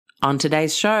On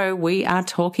today's show, we are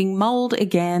talking mould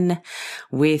again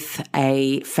with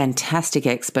a fantastic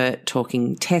expert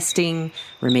talking testing,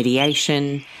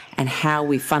 remediation, and how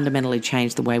we fundamentally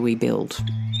change the way we build.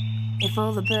 If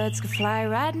all the birds could fly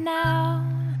right now,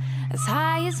 as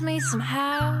high as me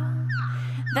somehow,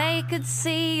 they could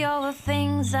see all the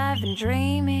things I've been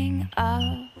dreaming of.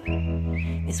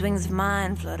 These wings of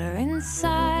mine flutter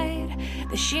inside,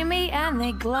 they shimmy and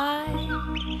they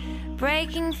glide,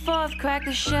 breaking forth, crack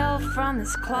the shell from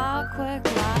this clockwork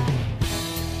life.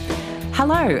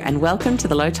 Hello and welcome to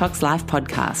the Low Tox Life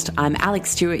podcast. I'm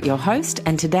Alex Stewart, your host,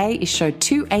 and today is show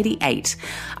 288.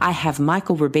 I have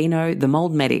Michael Rubino, the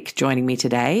mould medic, joining me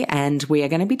today, and we are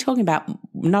going to be talking about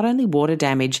not only water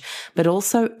damage, but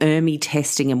also ERMI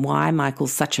testing and why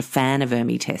Michael's such a fan of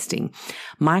ERMI testing.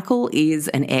 Michael is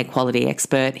an air quality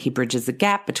expert. He bridges the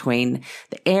gap between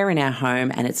the air in our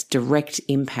home and its direct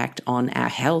impact on our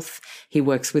health. He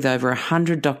works with over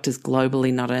 100 doctors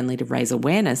globally, not only to raise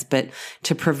awareness, but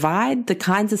to provide the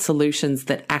kinds of solutions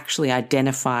that actually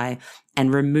identify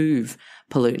and remove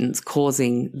pollutants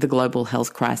causing the global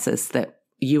health crisis that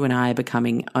you and I are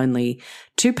becoming only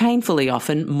too painfully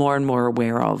often more and more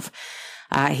aware of.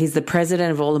 He's the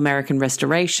president of All American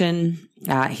Restoration.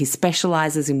 He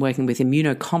specializes in working with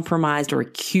immunocompromised or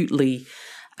acutely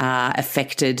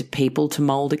affected people to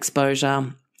mold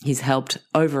exposure. He's helped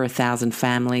over 1,000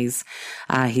 families.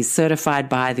 He's certified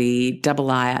by the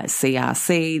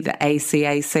IICRC, the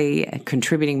ACAC, a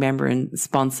contributing member and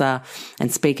sponsor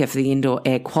and speaker for the Indoor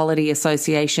Air Quality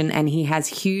Association. And he has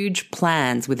huge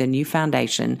plans with a new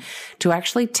foundation to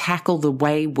actually tackle the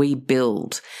way we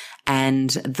build and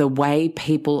the way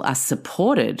people are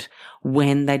supported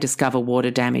when they discover water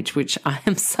damage, which I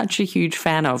am such a huge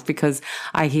fan of because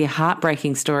I hear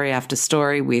heartbreaking story after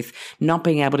story with not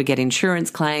being able to get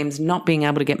insurance claims, not being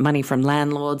able to get money from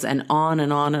landlords, and on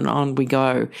and on and on we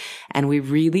go. And we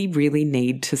really, really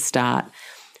need to start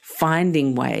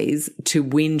finding ways to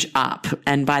whinge up.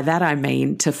 And by that, I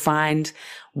mean to find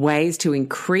ways to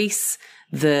increase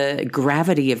the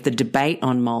gravity of the debate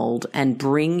on mold and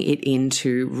bring it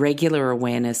into regular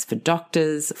awareness for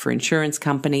doctors, for insurance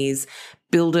companies,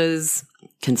 builders,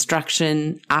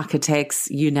 construction, architects,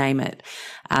 you name it.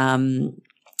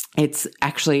 It's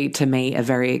actually, to me, a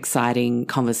very exciting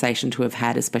conversation to have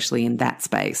had, especially in that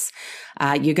space.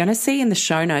 You're going to see in the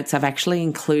show notes, I've actually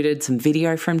included some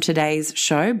video from today's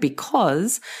show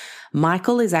because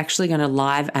Michael is actually going to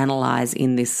live analyze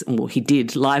in this, well, he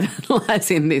did live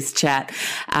analyze in this chat,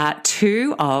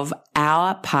 2 of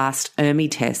our past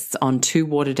ERMI tests on 2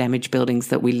 water damage buildings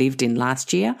that we lived in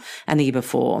last year and the year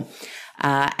before.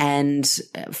 And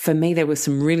for me, there were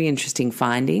some really interesting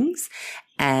findings.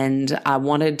 And I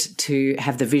wanted to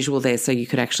have the visual there so you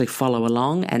could actually follow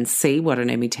along and see what an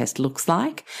ERMI test looks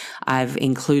like. I've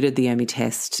included the ERMI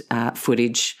test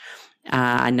footage.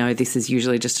 I know this is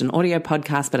usually just an audio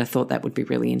podcast, but I thought that would be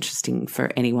really interesting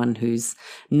for anyone who's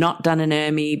not done an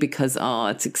ERMI because,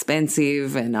 it's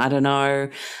expensive and I don't know,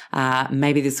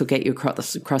 maybe this will get you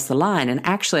across the line. And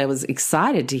actually, I was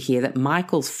excited to hear that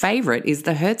Michael's favorite is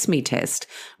the ERMI test,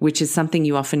 which is something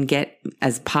you often get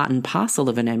as part and parcel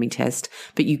of an ERMI test,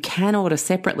 but you can order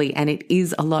separately and it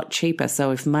is a lot cheaper. So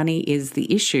if money is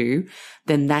the issue,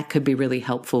 then that could be really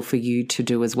helpful for you to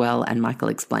do as well. And Michael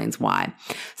explains why.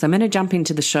 So I'm going to jump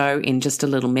into the show in just a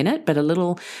little minute, but a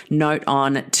little note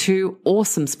on 2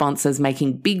 awesome sponsors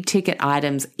making big ticket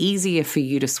items easier for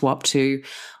you to swap to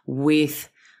with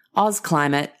Oz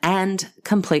Climate and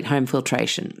Complete Home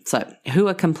Filtration. So who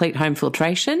are Complete Home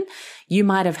Filtration? You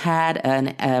might have had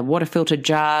a water filter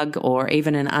jug or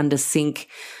even an under sink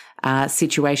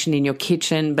situation in your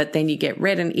kitchen, but then you get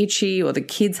red and itchy or the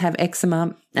kids have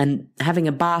eczema and having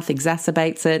a bath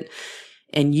exacerbates it.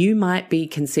 And you might be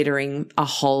considering a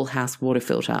whole house water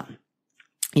filter.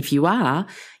 If you are,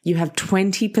 you have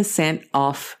 20%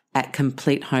 off at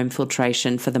Complete Home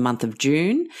Filtration for the month of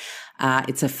June.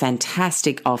 It's a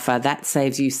fantastic offer that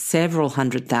saves you several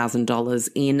 $100,000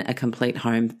 in a complete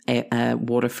home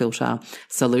water filter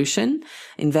solution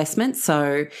investment.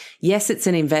 So yes, it's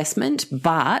an investment,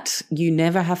 but you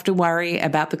never have to worry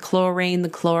about the chlorine, the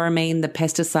chloramine, the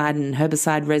pesticide and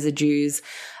herbicide residues,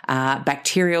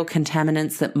 bacterial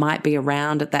contaminants that might be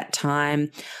around at that time.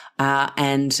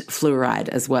 And fluoride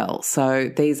as well. So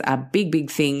these are big,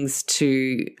 big things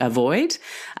to avoid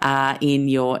in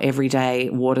your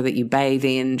everyday water that you bathe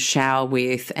in, shower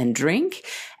with, and drink.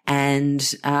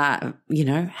 And,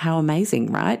 how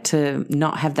amazing, right? To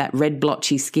not have that red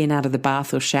blotchy skin out of the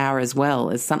bath or shower as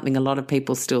well is something a lot of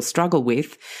people still struggle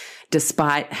with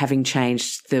despite having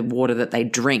changed the water that they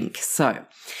drink. So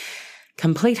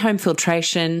Complete home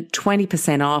filtration,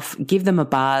 20% off. Give them a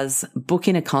buzz, book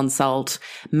in a consult.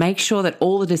 Make sure that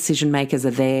all the decision makers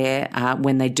are there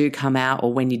when they do come out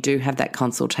or when you do have that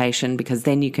consultation, because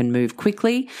then you can move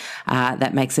quickly.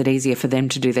 That makes it easier for them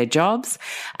to do their jobs.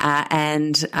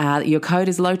 And your code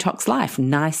is Low Tox Life.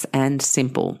 Nice and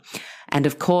simple. And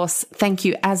of course, thank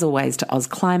you as always to Oz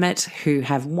Climate, who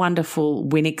have wonderful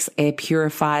Winix air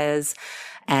purifiers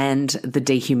and the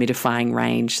dehumidifying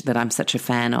range that I'm such a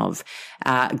fan of.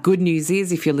 Good news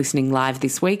is, if you're listening live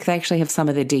this week, they actually have some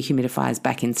of their dehumidifiers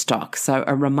back in stock. So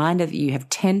a reminder that you have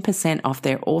 10% off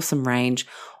their awesome range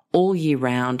all year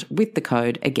round with the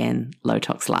code, again, Low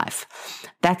Tox Life.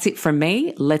 That's it from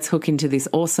me. Let's hook into this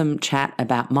awesome chat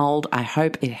about mold. I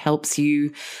hope it helps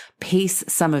you piece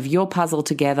some of your puzzle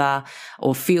together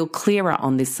or feel clearer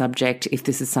on this subject if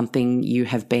this is something you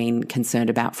have been concerned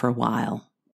about for a while.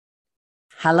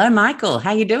 Hello, Michael.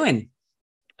 How you doing?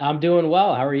 I'm doing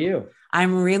well. How are you?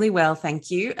 I'm really well, thank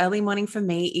you. Early morning for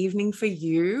me, evening for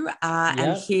you.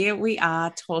 And here we are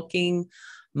talking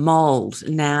mold.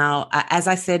 Now, as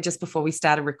I said just before we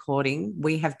started recording,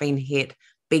 we have been hit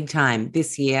big time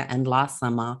this year and last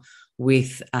summer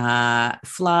with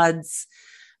floods,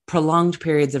 prolonged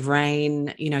periods of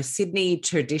rain. You know, Sydney,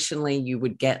 traditionally, you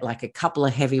would get like a couple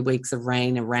of heavy weeks of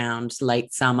rain around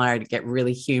late summer. It'd get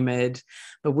really humid.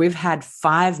 But we've had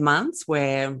 5 months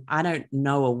where I don't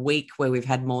know a week where we've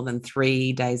had more than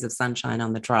 3 days of sunshine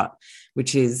on the trot,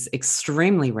 which is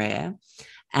extremely rare.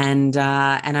 And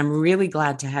I'm really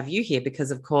glad to have you here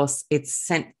because, of course, it's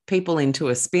sent people into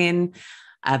a spin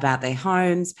about their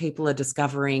homes. People are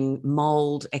discovering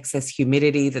mold, excess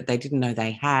humidity that they didn't know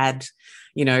they had,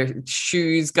 you know,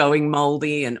 shoes going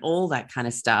moldy and all that kind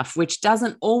of stuff, which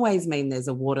doesn't always mean there's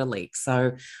a water leak.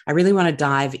 So I really want to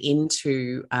dive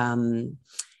into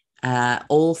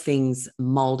all things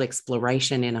mold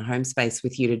exploration in a home space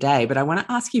with you today. But I want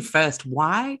to ask you first,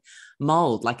 why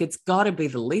mold? Like, it's got to be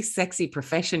the least sexy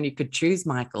profession you could choose,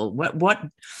 Michael.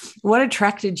 What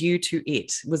attracted you to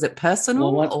it? Was it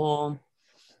personal or?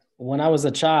 When I was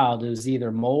a child, it was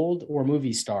either mold or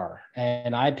movie star,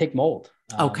 and I picked mold.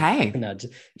 Okay. No,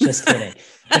 just kidding.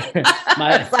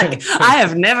 I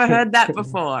have never heard that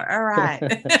before. All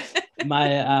right.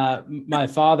 My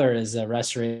father is a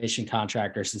restoration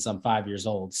contractor since I'm 5 years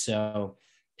old. So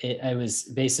I was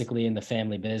basically in the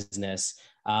family business.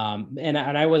 And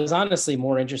I was honestly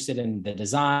more interested in the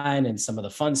design and some of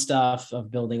the fun stuff of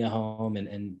building a home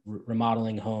and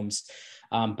remodeling homes.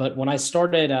 But when I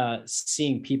started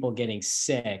seeing people getting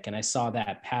sick and I saw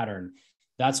that pattern,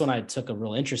 that's when I took a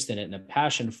real interest in it and a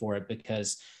passion for it,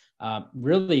 because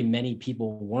really many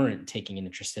people weren't taking an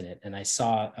interest in it. And I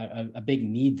saw a big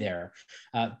need there.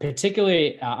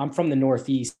 Particularly, I'm from the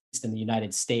Northeast in the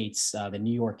United States, the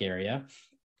New York area.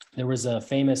 There was a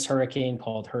famous hurricane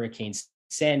called Hurricane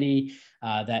Sandy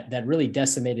that really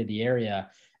decimated the area.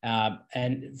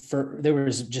 And there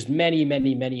was just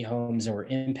many homes that were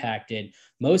impacted.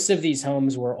 Most of these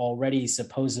homes were already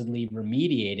supposedly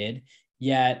remediated,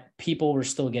 yet people were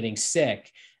still getting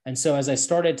sick. And so as I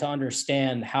started to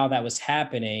understand how that was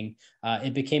happening,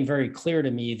 it became very clear to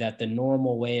me that the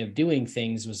normal way of doing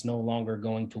things was no longer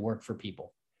going to work for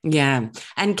people. Yeah.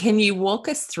 And can you walk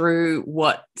us through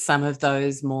what some of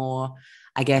those more,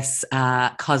 I guess,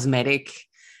 cosmetic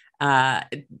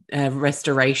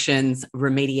restorations,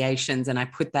 remediations, and I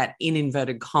put that in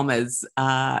inverted commas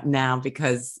now,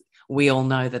 because we all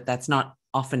know that that's not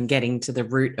often getting to the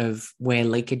root of where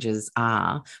leakages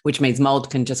are, which means mold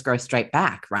can just grow straight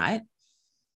back, right?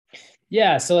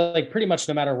 Yeah. So like pretty much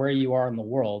no matter where you are in the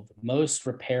world, most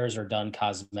repairs are done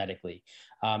cosmetically.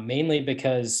 Mainly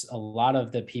because a lot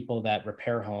of the people that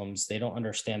repair homes, they don't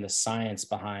understand the science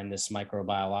behind this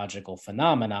microbiological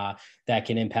phenomena that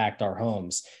can impact our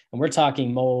homes. And we're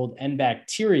talking mold and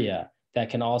bacteria that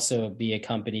can also be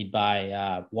accompanied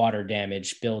by water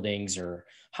damage buildings or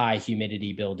high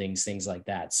humidity buildings, things like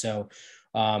that. So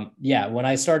when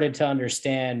I started to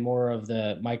understand more of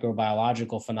the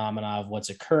microbiological phenomena of what's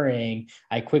occurring,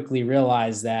 I quickly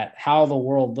realized that how the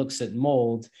world looks at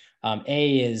mold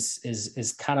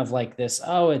is kind of like this,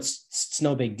 it's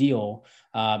no big deal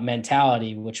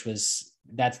mentality, which was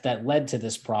that led to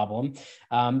this problem.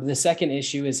 The second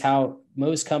issue is how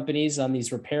most companies on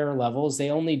these repair levels, they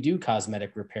only do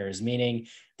cosmetic repairs, meaning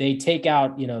they take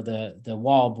out, the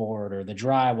wallboard or the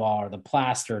drywall or the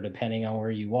plaster, depending on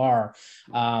where you are,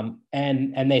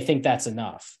 and they think that's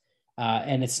enough.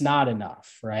 And it's not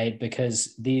enough, right?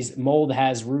 Because these mold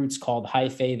has roots called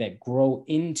hyphae that grow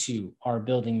into our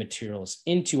building materials,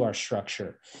 into our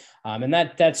structure. And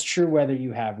that's true whether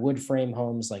you have wood frame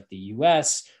homes like the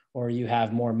US or you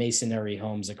have more masonry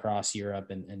homes across Europe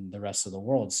and the rest of the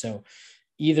world. So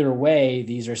either way,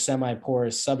 these are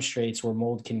semi-porous substrates where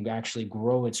mold can actually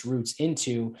grow its roots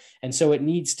into. And so it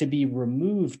needs to be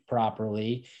removed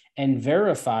properly and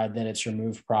verified that it's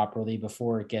removed properly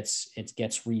before it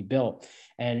gets rebuilt.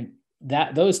 And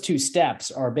those two steps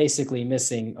are basically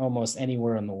missing almost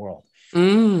anywhere in the world.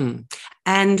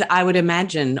 And I would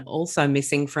imagine also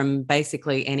missing from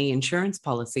basically any insurance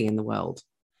policy in the world.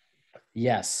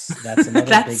 Yes, that's another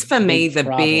that's for me the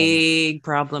problem. big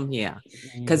problem here,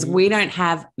 because we don't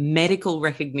have medical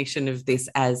recognition of this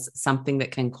as something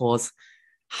that can cause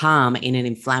harm in an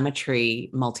inflammatory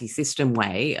multi-system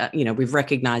way. We've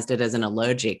recognized it as an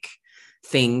allergic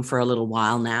thing for a little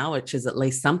while now, which is at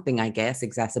least something, I guess,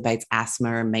 exacerbates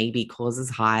asthma and maybe causes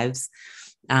hives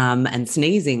and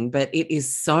sneezing, but it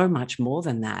is so much more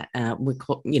than that. We're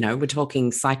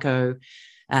talking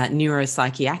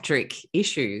neuropsychiatric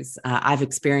issues. I've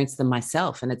experienced them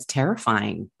myself, and it's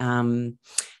terrifying. And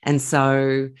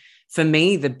so for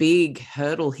me, the big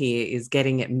hurdle here is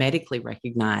getting it medically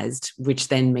recognized, which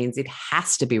then means it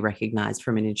has to be recognized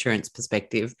from an insurance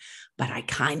perspective. But I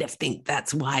kind of think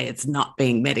that's why it's not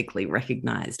being medically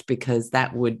recognized, because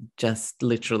that would just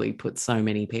literally put so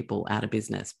many people out of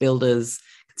business, builders,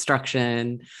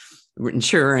 construction,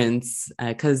 insurance,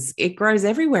 because it grows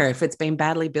everywhere if it's been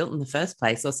badly built in the first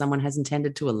place or someone has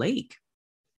intended to a leak.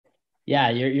 Yeah,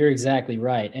 you're exactly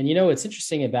right. And what's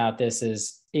interesting about this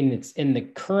is in the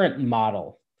current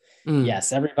model,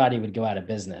 yes, everybody would go out of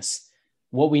business.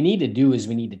 What we need to do is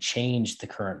we need to change the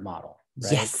current model,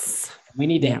 right? Yes. We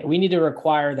need to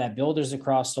require that builders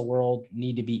across the world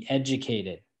need to be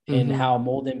educated in how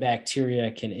mold and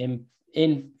bacteria can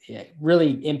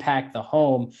really impact the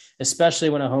home, especially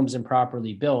when a home's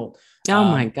improperly built. Oh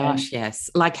my gosh, yes.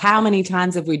 Like, how many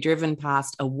times have we driven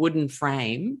past a wooden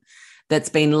frame that's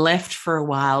been left for a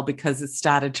while because it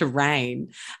started to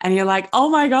rain? And you're like, oh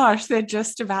my gosh, they're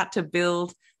just about to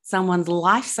build someone's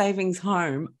life savings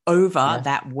home over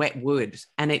that wet wood.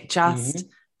 And it just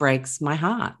breaks my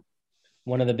heart.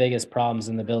 One of the biggest problems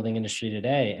in the building industry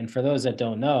today. And for those that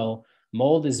don't know,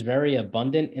 mold is very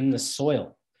abundant in the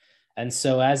soil. And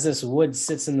so as this wood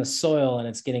sits in the soil and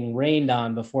it's getting rained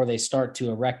on before they start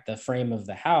to erect the frame of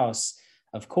the house,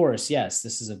 of course, yes,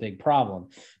 this is a big problem,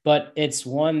 but it's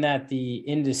one that the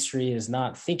industry is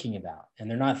not thinking about,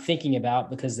 and they're not thinking about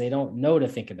because they don't know to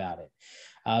think about it.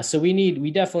 So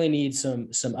we definitely need some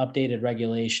updated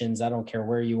regulations. I don't care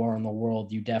where you are in the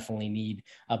world, you definitely need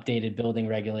updated building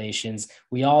regulations.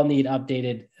 We all need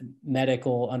updated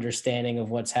medical understanding of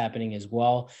what's happening as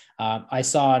well. I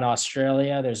saw in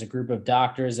Australia, there's a group of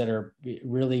doctors that are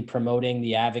really promoting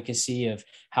the advocacy of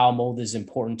how mold is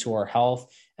important to our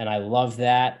health. And I love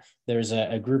that. There's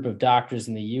a group of doctors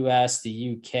in the US,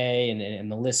 the UK,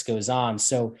 and the list goes on.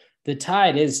 So the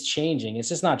tide is changing. It's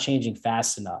just not changing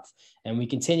fast enough. And we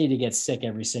continue to get sick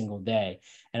every single day.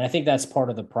 And I think that's part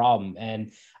of the problem.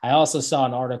 And I also saw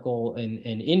an article in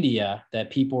India that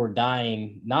people were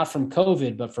dying, not from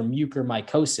COVID, but from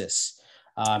mucormycosis.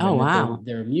 Wow.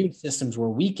 Their immune systems were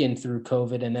weakened through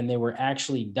COVID. And then they were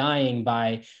actually dying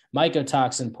by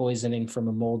mycotoxin poisoning from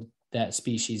a mold that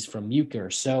species from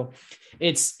mucor. So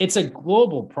it's a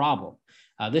global problem.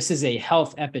 This is a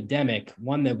health epidemic,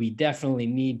 one that we definitely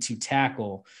need to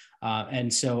tackle.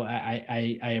 And so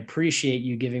I appreciate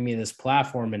you giving me this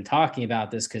platform and talking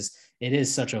about this, because it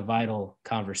is such a vital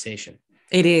conversation.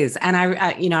 It is. And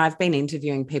I've been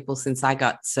interviewing people since I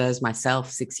got SIRS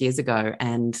myself 6 years ago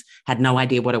and had no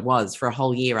idea what it was. For a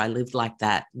whole year, I lived like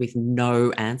that with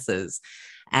no answers.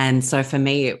 And so for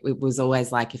me, it was always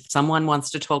like, if someone wants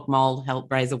to talk mold, help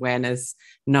raise awareness,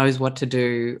 knows what to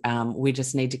do, we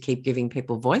just need to keep giving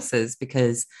people voices,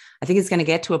 because I think it's going to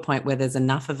get to a point where there's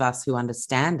enough of us who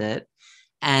understand it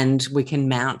and we can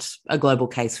mount a global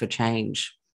case for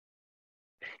change.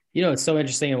 It's so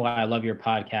interesting, and why I love your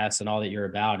podcast and all that you're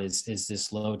about is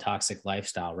this low toxic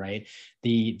lifestyle, right?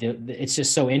 It's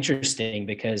just so interesting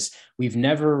because we've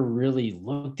never really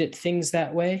looked at things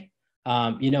that way.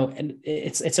 And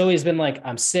it's always been like,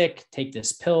 I'm sick, take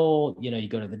this pill, you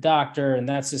go to the doctor, and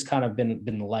that's just kind of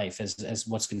been life as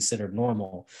what's considered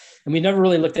normal. And we never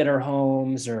really looked at our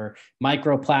homes or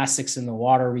microplastics in the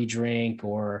water we drink,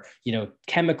 or,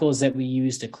 chemicals that we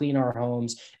use to clean our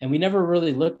homes. And we never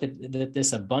really looked at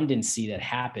this abundancy that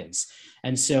happens.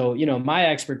 And so, my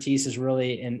expertise is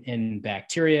really in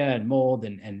bacteria and mold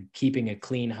and keeping a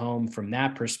clean home from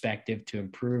that perspective to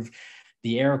improve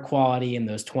the air quality and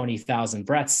those 20,000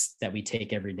 breaths that we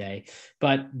take every day.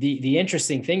 But the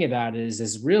interesting thing about it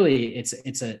is really it's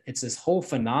this whole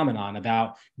phenomenon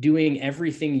about doing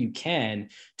everything you can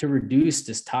to reduce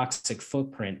this toxic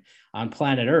footprint on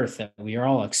planet Earth that we are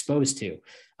all exposed to.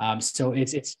 So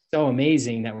it's so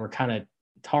amazing that we're kind of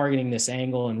targeting this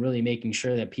angle and really making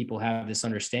sure that people have this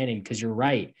understanding, because you're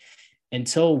right.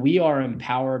 Until we are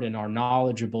empowered and are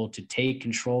knowledgeable to take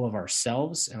control of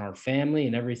ourselves and our family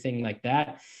and everything like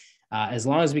that, as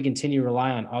long as we continue to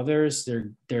rely on others,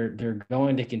 they're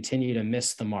going to continue to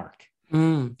miss the mark.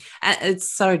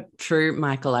 It's so true,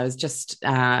 Michael. I was just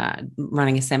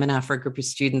running a seminar for a group of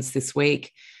students this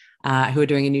week who are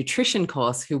doing a nutrition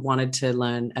course who wanted to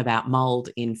learn about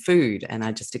mold in food. And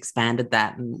I just expanded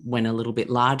that and went a little bit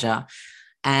larger.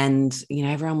 And,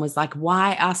 everyone was like,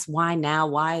 why us? Why now?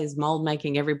 Why is mold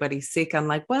making everybody sick? I'm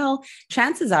like, well,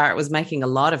 chances are it was making a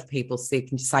lot of people sick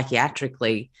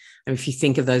psychiatrically. And if you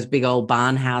think of those big old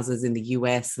barn houses in the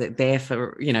US that there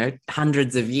for,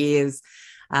 hundreds of years,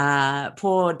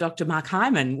 poor Dr. Mark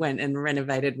Hyman went and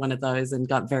renovated one of those and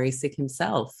got very sick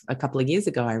himself a couple of years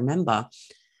ago, I remember.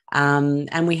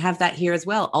 And we have that here as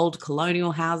well. Old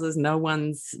colonial houses, no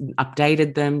one's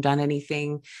updated them, done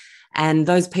anything. And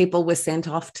those people were sent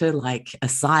off to like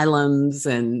asylums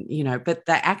and, but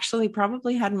they actually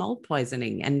probably had mold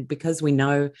poisoning. And because we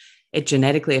know it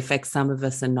genetically affects some of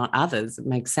us and not others, it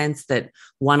makes sense that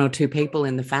one or two people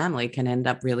in the family can end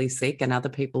up really sick and other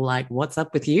people like, what's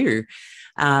up with you?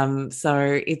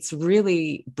 So it's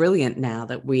really brilliant now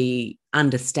that we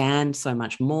understand so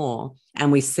much more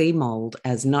and we see mold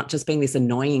as not just being this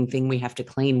annoying thing we have to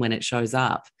clean when it shows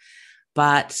up,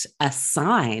 but a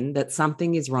sign that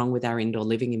something is wrong with our indoor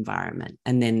living environment.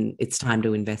 And then it's time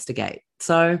to investigate.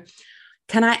 So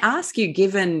can I ask you,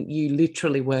 given you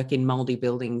literally work in moldy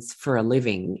buildings for a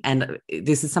living, and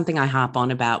this is something I harp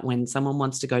on about when someone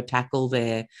wants to go tackle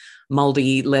their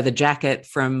moldy leather jacket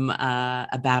from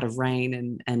a bout of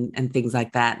rain and things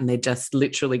like that, and they're just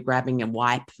literally grabbing a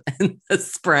wipe and a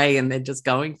spray and they're just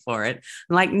going for it.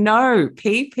 I'm like, no,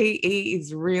 PPE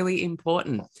is really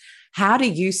important. How do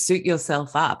you suit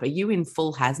yourself up? Are you in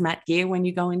full hazmat gear when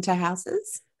you go into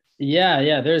houses?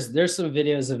 Yeah. There's some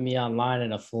videos of me online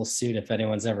in a full suit if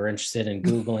anyone's ever interested in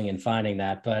Googling and finding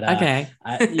that. But okay,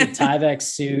 Tyvek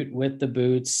suit with the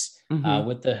boots,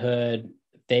 with the hood,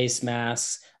 face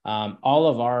masks. All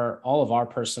of our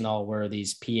personnel wear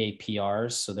these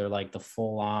PAPRs, so they're like the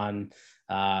full on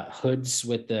hoods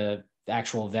with the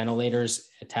actual ventilators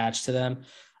attached to them.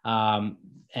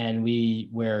 And we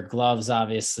wear gloves,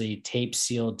 obviously tape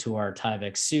sealed to our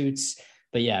Tyvek suits.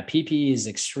 But yeah, PPE is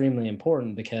extremely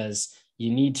important because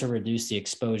you need to reduce the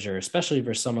exposure, especially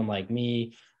for someone like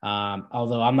me.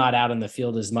 Although I'm not out in the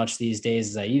field as much these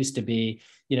days as I used to be,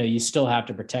 you still have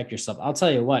to protect yourself. I'll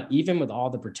tell you what, even with all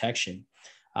the protection,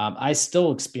 I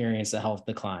still experienced a health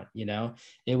decline.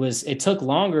 It took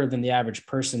longer than the average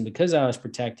person because I was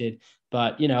protected.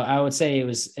 But, I would say it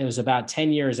was about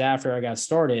 10 years after I got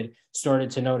started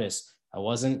to notice I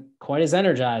wasn't quite as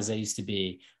energized as I used to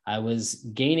be. I was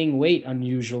gaining weight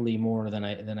unusually more than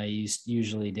I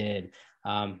usually did.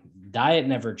 Diet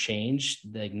never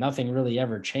changed. Like nothing really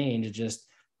ever changed. It just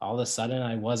all of a sudden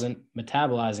I wasn't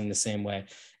metabolizing the same way.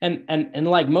 And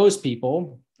like most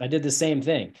people, I did the same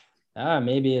thing.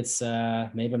 Maybe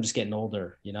I'm just getting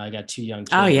older. I got 2 young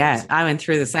kids. Oh yeah. I went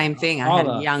through the same thing. I had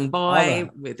a young boy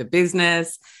with a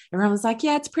business. Everyone was like,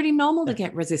 yeah, it's pretty normal to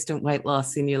get resistant weight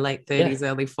loss in your late 30s,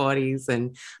 early 40s.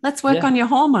 And let's work on your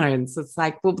hormones. It's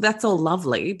like, well, that's all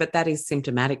lovely, but that is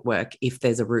symptomatic work if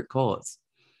there's a root cause.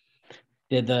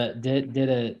 Did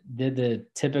the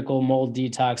typical mold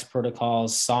detox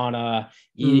protocols, sauna,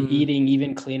 eating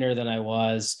even cleaner than I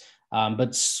was.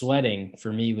 But sweating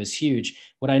for me was huge.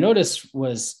 What I noticed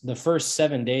was the first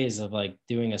 7 days of like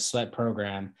doing a sweat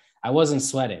program, I wasn't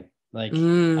sweating. Like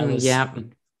I was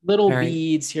little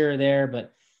beads here or there,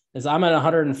 but as I'm at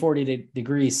 140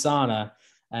 degree sauna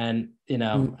and,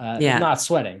 not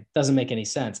sweating, doesn't make any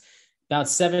sense. About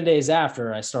 7 days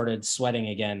after, I started sweating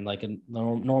again, like a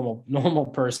normal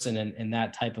person in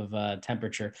that type of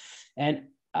temperature. And,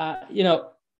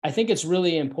 I think it's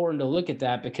really important to look at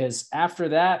that because after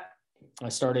that, I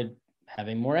started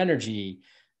having more energy,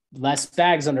 less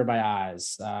bags under my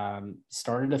eyes,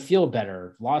 started to feel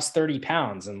better, lost 30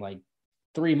 pounds in like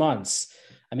 3 months.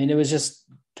 I mean, it was just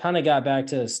kind of got back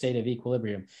to a state of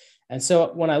equilibrium. And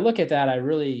so when I look at that,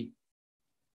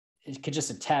 it could just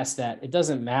attest that it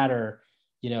doesn't matter,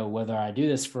 whether I do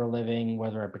this for a living,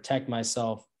 whether I protect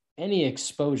myself, any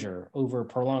exposure over a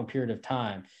prolonged period of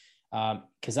time,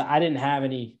 because I didn't have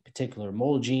any particular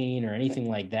mold gene or anything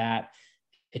like that.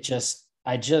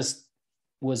 I just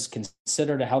was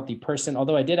considered a healthy person,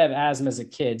 although I did have asthma as a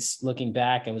kid. Looking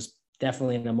back, I was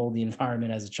definitely in a moldy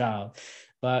environment as a child.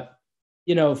 But,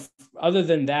 other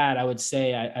than that, I would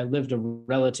say I lived a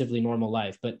relatively normal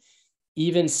life. But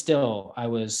even still, I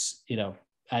was,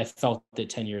 I felt it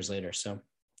 10 years later. So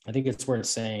I think it's worth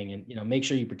saying, and, make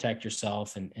sure you protect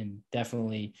yourself and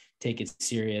definitely take it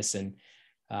serious. And,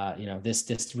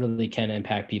 this really can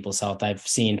impact people's health. I've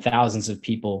seen thousands of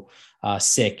people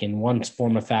sick in one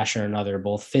form of fashion or another,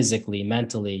 both physically,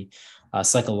 mentally,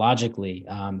 psychologically.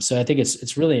 So I think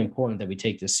it's really important that we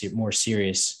take this more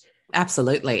serious.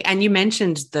 Absolutely. And you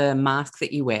mentioned the mask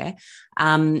that you wear.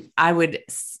 That's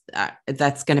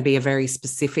going to be a very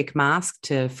specific mask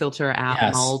to filter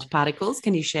out mold particles.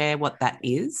 Can you share what that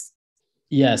is?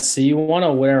 Yes. So you want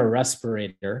to wear a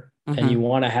respirator and you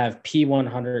want to have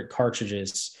P100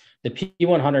 cartridges. The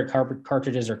P100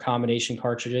 cartridges are combination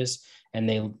cartridges, and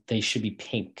they should be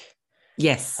pink.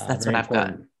 Yes, that's what I've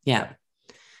got. Yeah.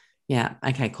 Yeah.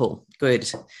 Okay, cool.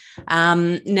 Good.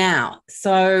 Now,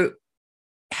 so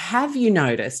have you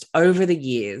noticed over the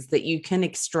years that you can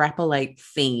extrapolate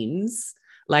themes?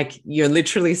 Like you're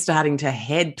literally starting to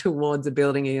head towards a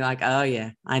building and you're like, oh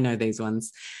yeah, I know these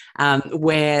ones,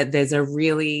 where there's a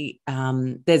really,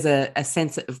 there's a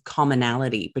sense of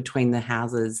commonality between the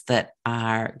houses that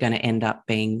are going to end up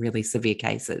being really severe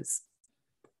cases.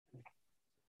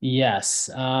 Yes.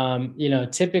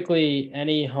 Typically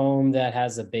any home that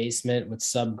has a basement would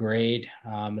subgrade,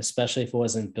 especially if it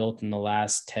wasn't built in the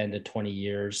last 10 to 20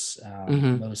 years,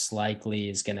 most likely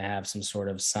is going to have some sort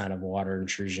of sign of water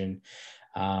intrusion.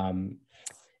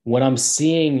 What I'm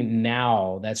seeing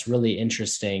now that's really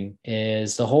interesting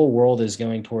is the whole world is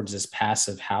going towards this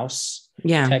passive house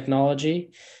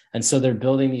technology. And so they're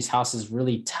building these houses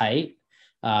really tight,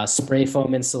 spray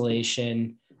foam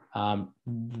insulation,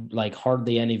 like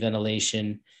hardly any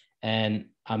ventilation. And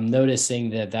I'm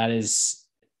noticing that is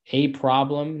a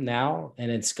problem now,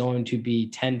 and it's going to be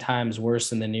 10 times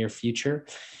worse in the near future.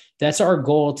 That's our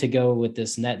goal, to go with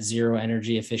this net zero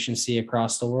energy efficiency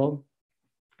across the world.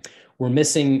 We're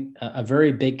missing a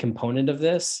very big component of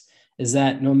this, is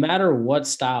that no matter what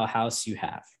style house you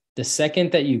have, the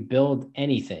second that you build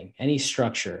anything, any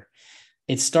structure,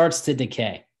 it starts to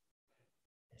decay.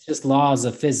 It's just laws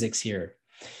of physics here.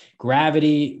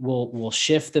 Gravity will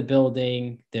shift the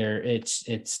building there.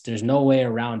 There's no way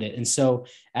around it. And so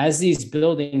as these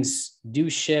buildings do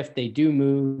shift, they do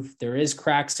move, there is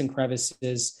cracks and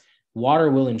crevices, water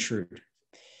will intrude.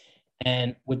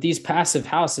 And with these passive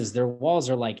houses, their walls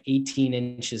are like 18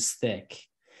 inches thick.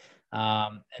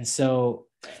 But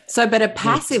a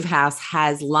passive house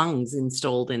has lungs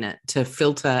installed in it to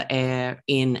filter air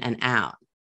in and out.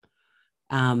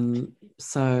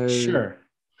 Sure.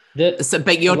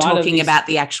 But you're talking about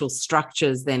the actual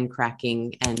structures then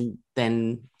cracking and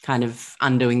then kind of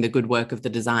undoing the good work of the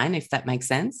design, if that makes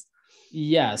sense.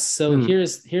 Yes. So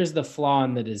here's the flaw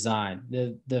in the design.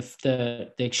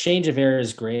 The exchange of air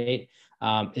is great.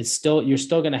 You're still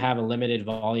going to have a limited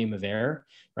volume of air,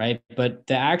 right? But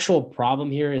the actual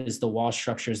problem here is the wall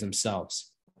structures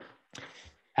themselves.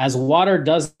 As water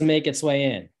does make its way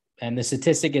in, and the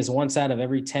statistic is once out of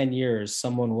every 10 years,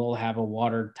 someone will have a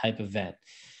water type event.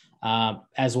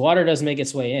 As water does make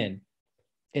its way in,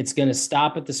 it's going to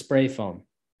stop at the spray foam,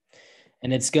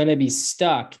 and it's going to be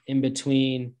stuck in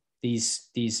between these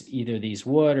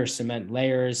wood or cement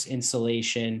layers,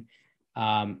 insulation.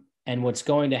 And what's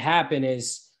going to happen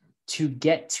is, to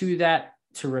get to that,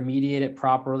 to remediate it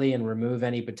properly and remove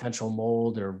any potential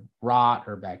mold or rot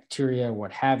or bacteria,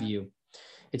 what have you,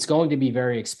 it's going to be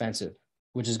very expensive,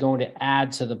 which is going to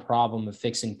add to the problem of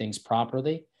fixing things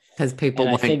properly. Because people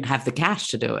won't have the cash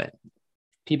to do it.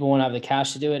 People won't have the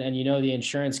cash to do it. And, the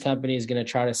insurance company is going to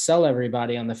try to sell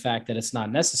everybody on the fact that it's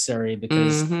not necessary,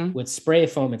 because with spray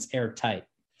foam, it's airtight.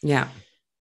 Yeah.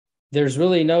 There's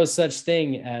really no such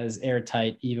thing as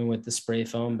airtight, even with the spray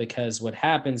foam, because what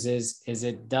happens is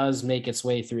it does make its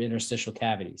way through interstitial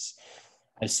cavities.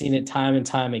 I've seen it time and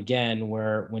time again,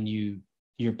 where when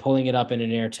you're pulling it up in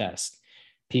an air test,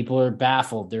 people are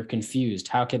baffled. They're confused.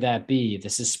 How could that be?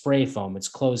 This is spray foam. It's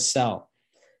closed cell,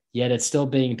 yet it's still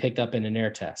being picked up in an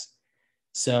air test.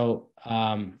 So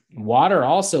water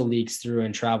also leaks through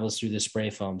and travels through the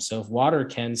spray foam. So if water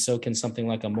can, so can something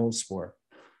like a mold spore.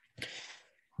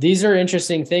 These are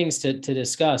interesting things to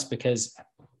discuss, because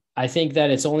I think that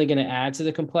it's only going to add to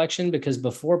the complexion, because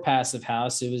before passive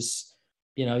house, it was,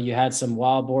 you had some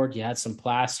wallboard, you had some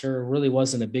plaster. It really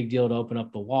wasn't a big deal to open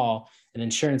up the wall, and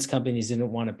insurance companies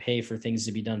didn't want to pay for things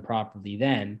to be done properly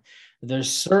then. They're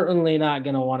certainly not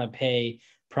going to want to pay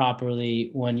properly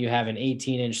when you have an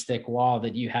 18-inch thick wall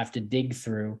that you have to dig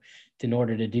through in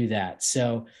order to do that.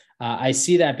 So I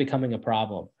see that becoming a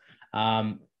problem.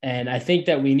 And I think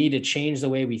that we need to change the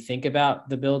way we think about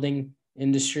the building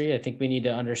industry. I think we need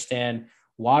to understand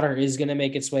water is going to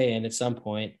make its way in at some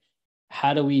point.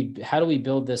 How do we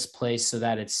build this place so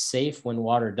that it's safe when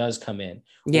water does come in,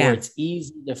 or it's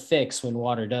easy to fix when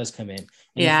water does come in?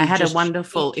 And I had a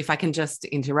wonderful, if I can just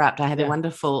interrupt, I had a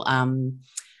wonderful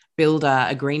builder,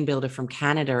 a green builder from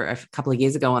Canada a couple of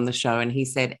years ago on the show. And he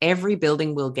said, every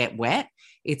building will get wet.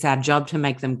 It's our job to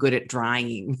make them good at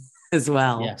drying as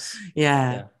well. Yes.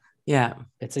 Yeah.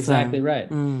 It's exactly right.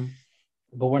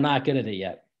 But we're not good at it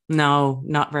yet. No,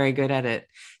 not very good at it.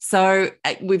 So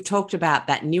we've talked about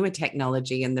that newer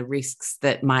technology and the risks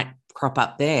that might crop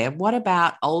up there. What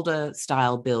about older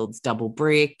style builds, double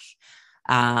brick?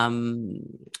 You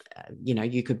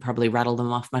could probably rattle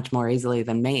them off much more easily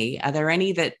than me. Are there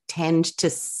any that tend to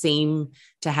seem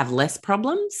to have less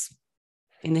problems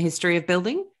in the history of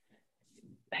building?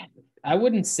 I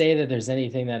wouldn't say that there's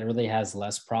anything that really has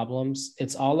less problems.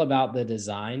 It's all about the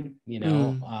design,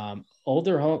 some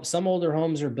older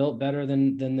homes are built better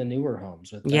than the newer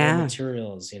homes with better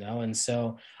materials, and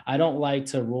so I don't like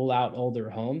to rule out older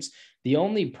homes. The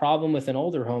only problem with an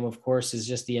older home, of course, is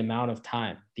just the amount of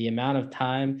time. The amount of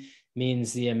time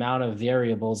means the amount of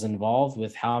variables involved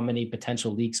with how many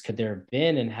potential leaks could there have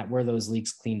been and were those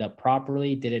leaks cleaned up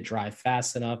properly? Did it dry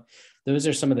fast enough? Those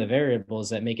are some of the variables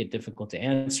that make it difficult to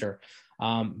answer.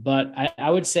 But I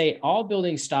would say all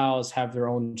building styles have their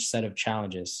own set of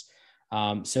challenges.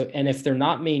 And if they're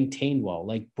not maintained well,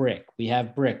 like brick, we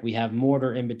have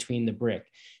mortar in between the brick.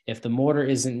 If the mortar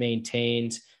isn't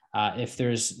maintained, if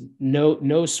there's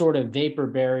no sort of vapor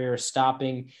barrier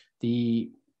stopping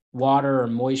the water or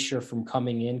moisture from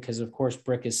coming in, because of course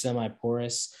brick is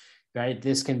semi-porous, right?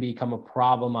 This can become a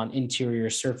problem on interior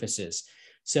surfaces.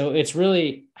 So it's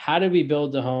really, how do we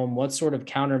build the home? What sort of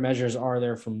countermeasures are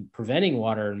there from preventing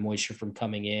water and moisture from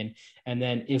coming in? And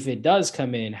then if it does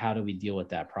come in, how do we deal with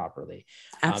that properly?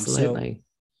 Absolutely.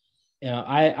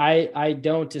 I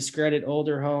don't discredit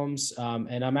older homes.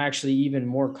 And I'm actually even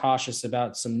more cautious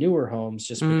about some newer homes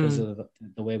just because of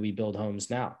the way we build homes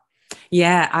now.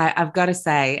 Yeah, I've got to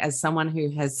say, as someone who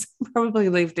has probably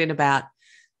lived in about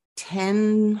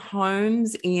 10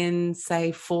 homes in,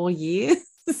 say, 4 years,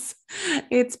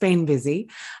 it's been busy.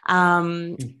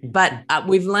 But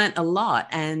we've learnt a lot.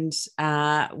 And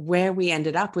where we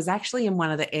ended up was actually in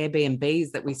one of the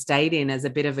Airbnbs that we stayed in as a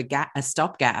bit of a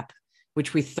stopgap,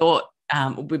 which we thought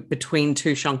between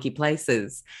two shonky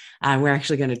places. We're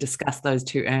actually going to discuss those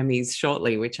two ERMIs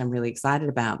shortly, which I'm really excited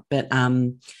about. But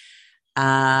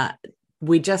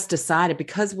we just decided,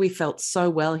 because we felt so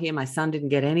well here, my son didn't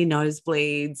get any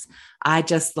nosebleeds. I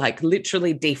just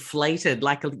literally deflated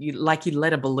like you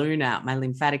let a balloon out. My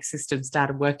lymphatic system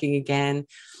started working again.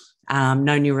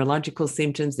 No neurological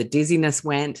symptoms. The dizziness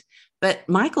went. But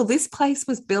Michael, this place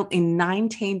was built in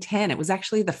 1910. It was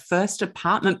actually the first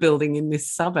apartment building in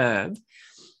this suburb,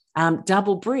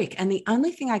 double brick. And the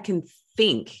only thing I can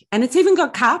think, and it's even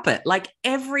got carpet, like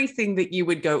everything that you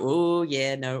would go, oh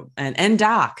yeah, no, and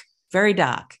dark. Very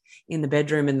dark in the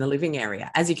bedroom and the living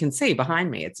area. As you can see behind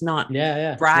me, it's not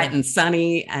bright and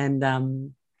sunny. And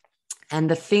the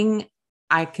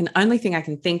only thing I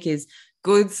can think is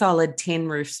good, solid tin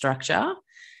roof structure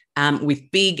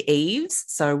with big eaves.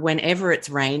 So whenever it's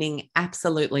raining,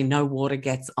 absolutely no water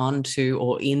gets onto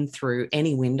or in through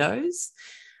any windows,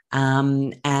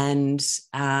 and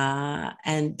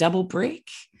double brick.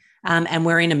 And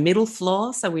we're in a middle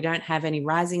floor, so we don't have any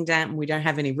rising damp, and we don't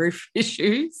have any roof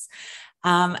issues.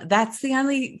 That's the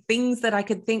only things that I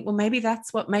could think, well, maybe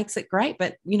that's what makes it great.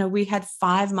 But, we had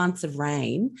 5 months of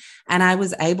rain, and I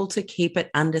was able to keep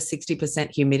it under 60%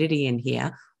 humidity in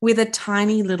here with a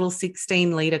tiny little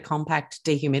 16-liter compact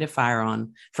dehumidifier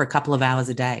on for a couple of hours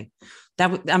a day.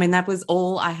 That was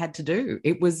all I had to do.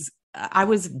 I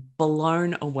was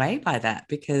blown away by that,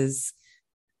 because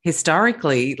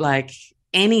historically,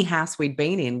 any house we'd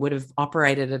been in would have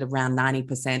operated at around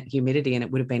 90% humidity, and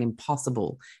it would have been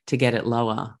impossible to get it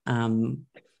lower.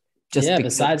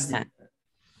 Besides the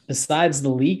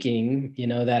leaking,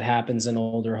 that happens in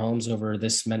older homes over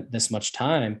this much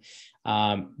time,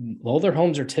 older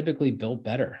homes are typically built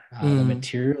better. The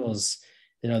materials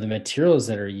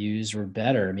that are used were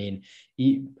better. I mean,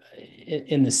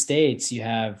 in the States, you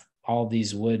have all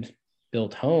these wood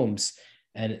built homes,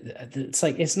 and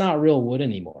it's not real wood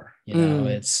anymore.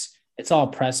 It's all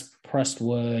pressed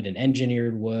wood and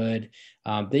engineered wood.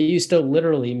 They used to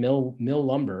literally mill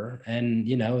lumber, and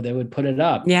they would put it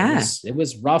up. Yeah, it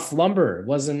was rough lumber. It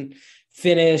wasn't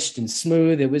finished and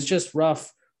smooth. It was just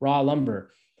rough raw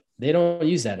lumber. they don't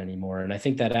use that anymore. And I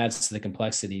think that adds to the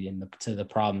complexity and to the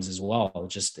problems as well.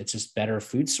 It's just better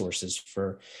food sources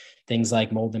for things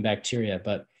like mold and bacteria.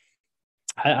 But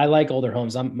I like older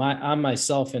homes. I'm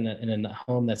myself in a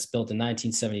home that's built in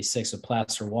 1976 with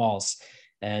plaster walls.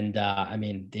 And I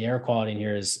mean, the air quality in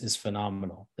here is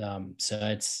phenomenal.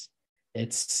 So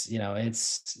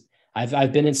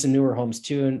I've been in some newer homes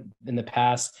too in the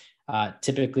past.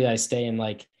 Typically I stay in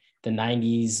like the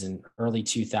 90s and early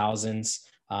 2000s.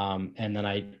 And then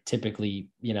I typically,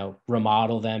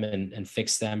 remodel them and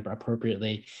fix them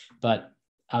appropriately. But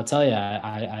I'll tell you,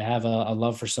 I have a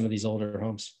love for some of these older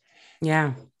homes.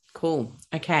 Yeah, cool.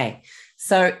 Okay.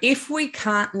 So if we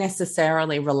can't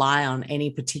necessarily rely on any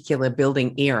particular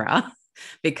building era,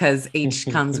 because each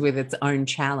comes with its own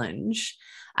challenge,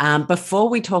 before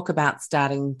we talk about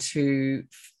starting to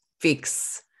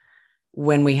fix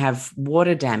when we have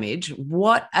water damage,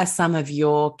 what are some of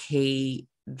your key,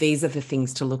 these are the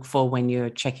things to look for when you're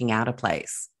checking out a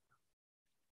place?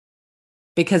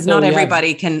 Because not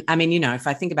everybody can, I mean, if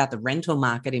I think about the rental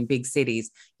market in big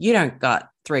cities, you don't got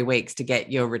 3 weeks to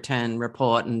get your return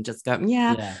report and just go,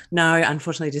 no,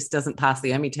 unfortunately, just doesn't pass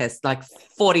the ERMI test. Like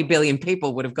 40 billion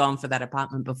people would have gone for that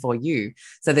apartment before you.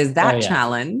 So there's that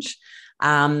challenge.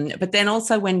 But then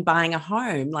also when buying a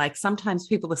home, like sometimes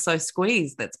people are so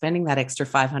squeezed that spending that extra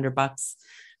 $500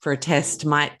 for a test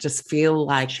might just feel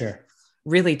like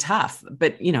really tough.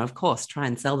 But, of course, try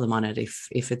and sell them on it if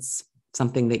it's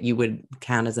something that you would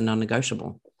count as a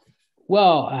non-negotiable.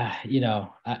 Well,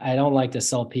 I don't like to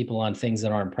sell people on things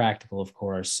that aren't practical, of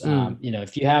course.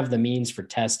 If you have the means for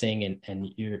testing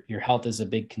and your health is a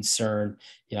big concern,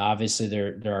 obviously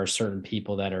there are certain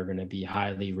people that are going to be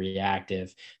highly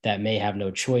reactive that may have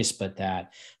no choice but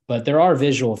there are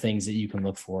visual things that you can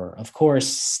look for. Of course,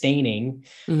 staining,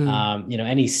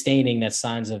 any staining that's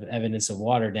signs of evidence of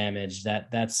water damage,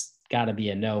 that's got to be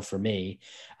a no for me.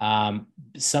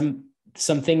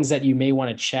 Some things that you may want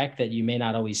to check that you may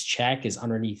not always check is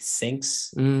underneath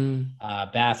sinks,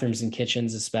 bathrooms and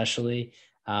kitchens, especially.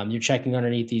 You're checking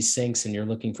underneath these sinks and you're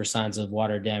looking for signs of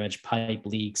water damage, pipe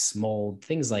leaks, mold,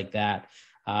 things like that.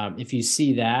 If you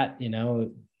see that,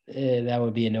 that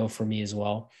would be a no for me as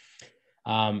well.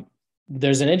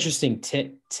 There's an interesting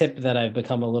tip that I've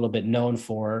become a little bit known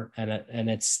for, and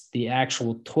it's the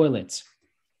actual toilets.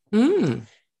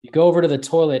 You go over to the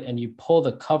toilet and you pull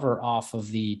the cover off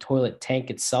of the toilet tank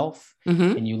itself,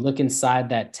 and you look inside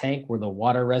that tank where the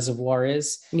water reservoir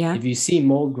is. Yeah. If you see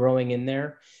mold growing in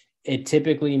there, it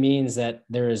typically means that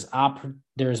there is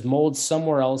mold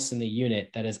somewhere else in the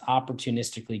unit that is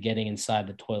opportunistically getting inside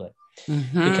the toilet.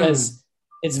 Because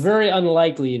it's very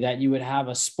unlikely that you would have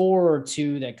a spore or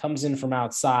two that comes in from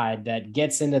outside that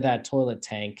gets into that toilet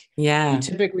tank. Yeah. You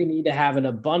typically need to have an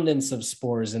abundance of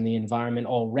spores in the environment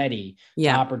already to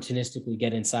opportunistically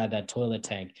get inside that toilet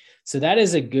tank. So that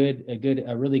is a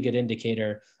really good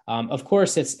indicator. Of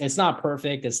course, it's not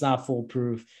perfect. It's not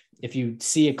foolproof. If you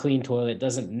see a clean toilet, it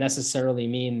doesn't necessarily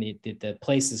mean that the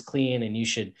place is clean and you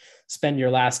should spend your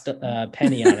last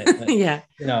penny on it.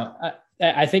 But,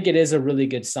 I think it is a really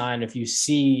good sign if you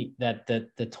see that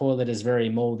the toilet is very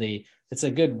moldy. It's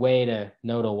a good way to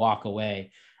know to walk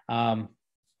away.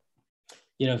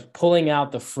 Pulling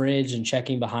out the fridge and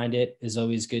checking behind it is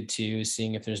always good too,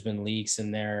 seeing if there's been leaks in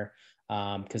there,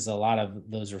 because a lot of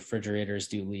those refrigerators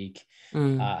do leak.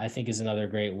 I think is another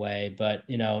great way. But,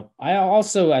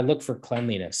 I look for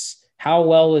cleanliness. How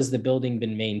well has the building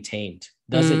been maintained?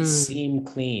 Does it seem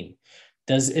clean?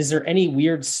 Is there any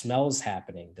weird smells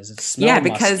happening? Does it smell? Yeah,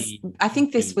 because musty? I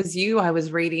think this was you. I was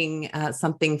reading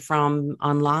something from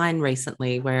online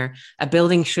recently where a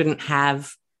building shouldn't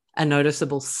have a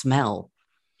noticeable smell.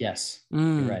 Yes,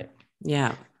 you're right.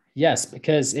 Yeah. Yes,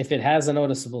 because if it has a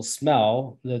noticeable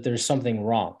smell, that there's something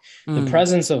wrong. The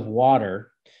presence of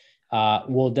water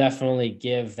will definitely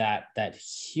give that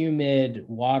humid,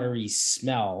 watery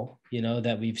smell,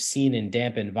 that we've seen in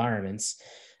damp environments.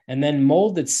 And then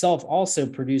mold itself also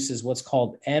produces what's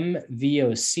called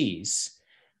MVOCs.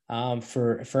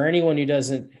 For anyone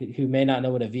who may not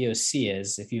know what a VOC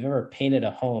is, if you've ever painted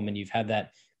a home and you've had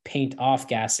that paint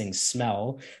off-gassing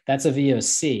smell, that's a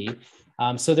VOC.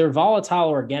 So they're volatile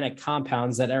organic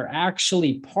compounds that are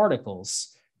actually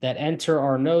particles that enter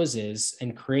our noses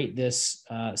and create this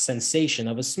sensation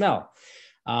of a smell.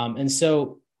 And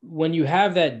so when you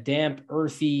have that damp,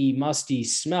 earthy, musty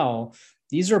smell,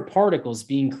 these are particles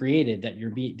being created that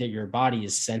your body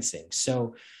is sensing.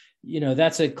 So,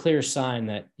 that's a clear sign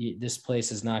that this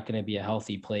place is not going to be a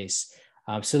healthy place.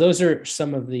 So those are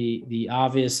some of the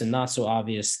obvious and not so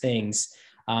obvious things.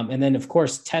 And then, of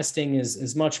course, testing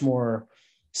is much more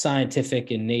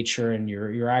scientific in nature, and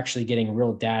you're actually getting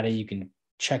real data. You can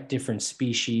check different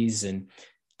species and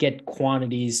get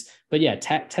quantities. But yeah,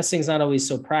 testing is not always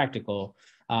so practical.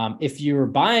 If you're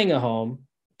buying a home,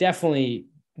 definitely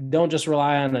don't just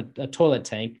rely on a toilet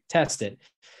tank, test it.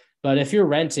 But if you're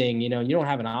renting, you don't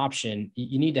have an option,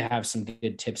 you need to have some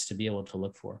good tips to be able to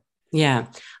look for. Yeah.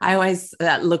 I always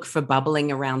look for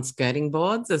bubbling around skirting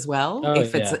boards as well. Oh,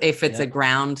 if it's a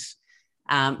ground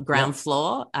Yep.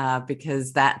 floor,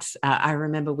 because I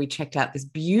remember we checked out this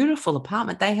beautiful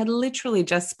apartment. They had literally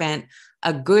just spent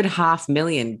a good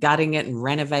 $500,000 gutting it and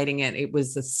renovating it. It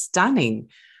was a stunning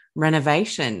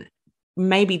renovation.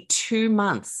 Maybe 2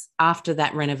 months after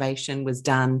that renovation was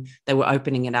done, they were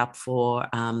opening it up for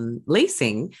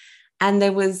leasing. And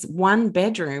there was one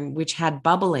bedroom which had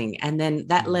bubbling, and then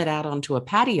that led out onto a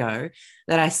patio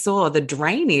that I saw the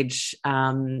drainage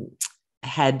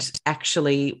had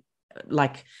actually,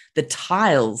 like, the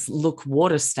tiles look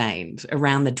water stained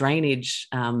around the drainage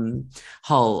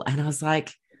hole. And I was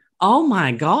like, oh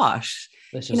my gosh.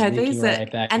 That's just leaking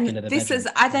right back into the bedroom.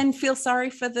 I then feel sorry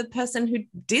for the person who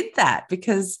did that,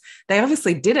 because they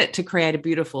obviously did it to create a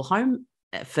beautiful home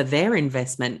for their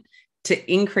investment,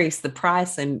 to increase the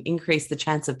price and increase the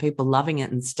chance of people loving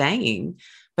it and staying.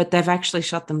 But they've actually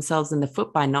shot themselves in the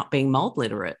foot by not being mold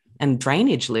literate and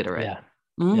drainage literate. Yeah.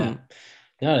 Mm. Yeah.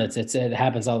 No, it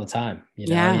happens all the time.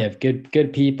 You have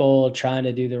good people trying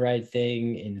to do the right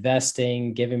thing,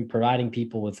 investing, providing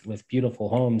people with beautiful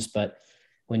homes. But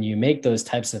when you make those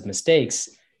types of mistakes,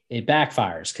 it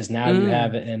backfires, because now you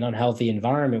have an unhealthy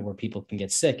environment where people can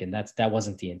get sick. And that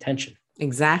wasn't the intention.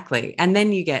 Exactly. And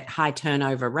then you get high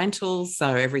turnover rentals.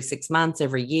 So every 6 months,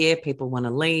 every year, people want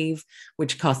to leave,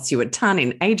 which costs you a ton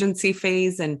in agency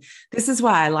fees. And this is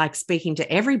why I like speaking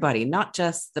to everybody, not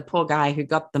just the poor guy who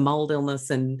got the mold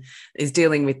illness and is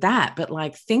dealing with that, but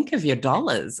like, think of your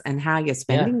dollars and how you're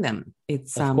spending them.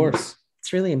 It's of course,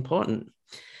 it's really important.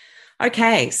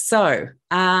 Okay. So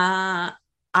I'd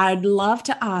love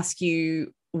to ask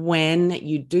you, when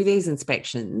you do these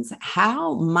inspections,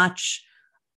 how much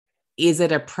is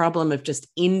it a problem of just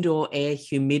indoor air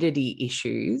humidity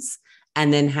issues?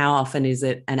 And then how often is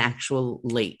it an actual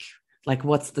leak? Like,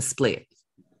 what's the split?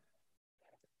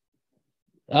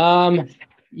 I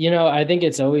think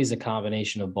it's always a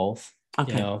combination of both.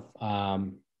 Okay.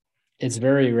 It's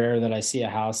very rare that I see a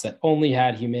house that only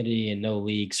had humidity and no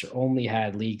leaks, or only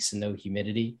had leaks and no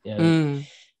humidity.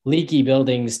 Leaky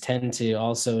buildings tend to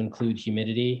also include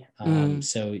humidity.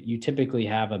 So you typically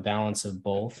have a balance of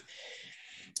both.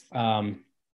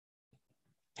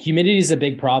 Humidity is a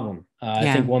big problem.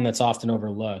 I think one that's often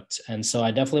overlooked. And so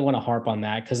I definitely want to harp on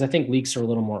that, because I think leaks are a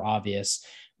little more obvious.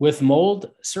 With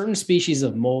mold, certain species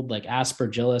of mold like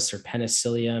Aspergillus or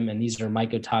Penicillium, and these are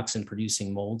mycotoxin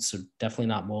producing molds, so definitely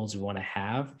not molds we want to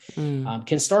have,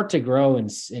 can start to grow in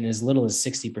as little as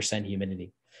 60%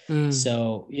 humidity.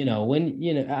 So,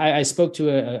 I spoke to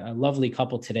a lovely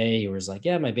couple today who was like,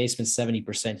 yeah, my basement's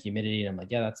 70% humidity. And I'm like,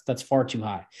 yeah, that's far too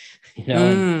high.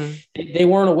 And they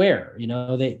weren't aware,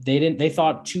 they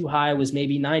thought too high was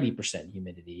maybe 90%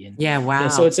 humidity. And wow.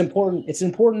 So it's important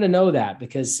to know that,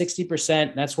 because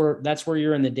 60%, that's where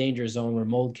you're in the danger zone,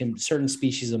 where certain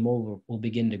species of mold will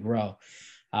begin to grow.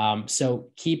 So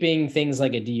keeping things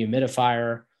like a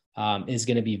dehumidifier is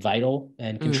going to be vital,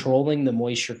 and controlling the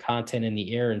moisture content in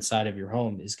the air inside of your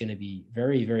home is going to be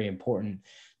very, very important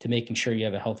to making sure you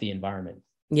have a healthy environment.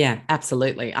 Yeah,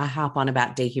 absolutely. I harp on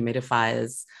about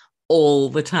dehumidifiers all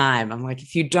the time. I'm like,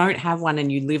 if you don't have one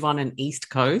and you live on an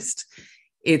East Coast,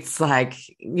 it's like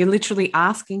you're literally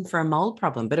asking for a mold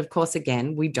problem. But of course,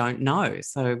 again, we don't know.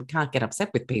 So we can't get upset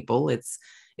with people. It's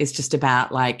just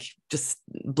about just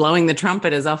blowing the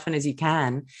trumpet as often as you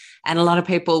can. And a lot of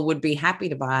people would be happy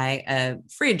to buy a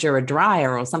fridge or a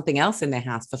dryer or something else in their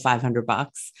house for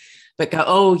 $500, but go,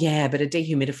 oh yeah, but a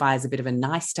dehumidifier is a bit of a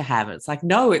nice to have. It's like,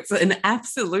 no, it's an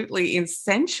absolutely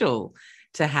essential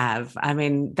to have. I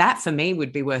mean, that for me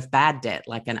would be worth bad debt,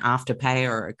 like an Afterpay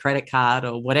or a credit card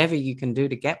or whatever you can do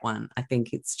to get one. I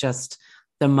think it's just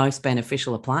the most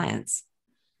beneficial appliance.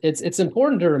 It's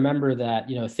important to remember that,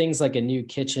 things like a new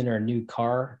kitchen or a new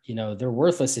car, they're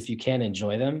worthless if you can't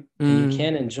enjoy them. And you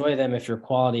can't enjoy them if your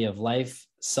quality of life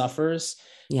suffers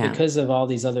because of all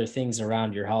these other things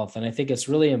around your health. And I think it's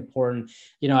really important.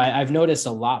 I've noticed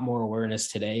a lot more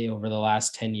awareness today over the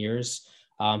last 10 years.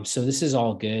 So this is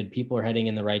all good. People are heading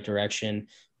in the right direction.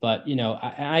 But,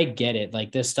 I get it.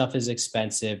 Like, this stuff is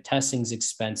expensive. Testing's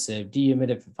expensive.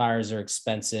 Dehumidifiers are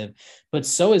expensive, but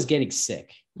so is getting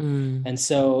sick. And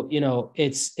so,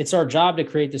 it's our job to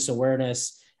create this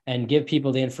awareness and give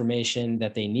people the information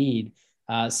that they need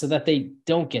so that they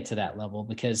don't get to that level,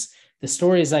 because the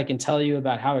stories I can tell you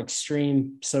about how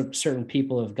extreme certain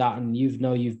people have gotten, you've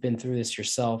been through this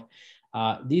yourself.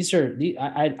 I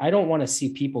don't want to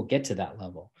see people get to that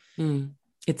level.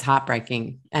 It's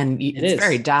heartbreaking, and it's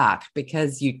very is dark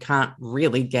because you can't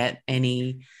really get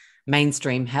any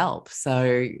mainstream help.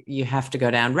 So you have to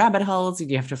go down rabbit holes.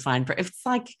 You have to find, it's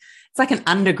like an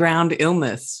underground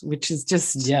illness, which is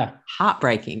just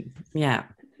heartbreaking. Yeah.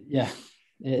 Yeah.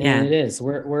 It is.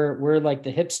 We're like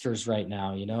the hipsters right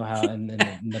now, how, and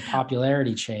the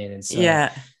popularity chain. And so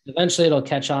eventually it'll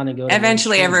catch on and go.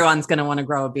 Eventually everyone's going to want to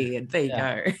grow a beard. There you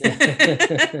go.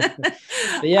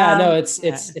 But no,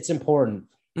 it's important.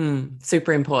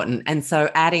 Super important. And so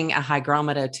adding a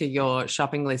hygrometer to your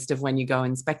shopping list of when you go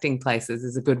inspecting places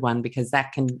is a good one, because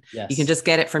you can just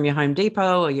get it from your Home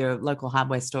Depot or your local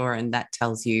hardware store, and that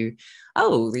tells you,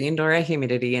 oh, the indoor air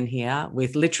humidity in here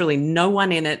with literally no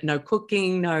one in it, no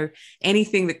cooking, no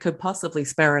anything that could possibly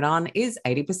spur it on is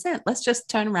 80%. Let's just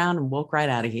turn around and walk right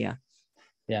out of here.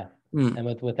 Yeah. And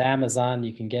with Amazon,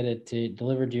 you can get it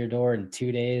delivered to your door in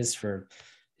 2 days for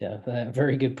a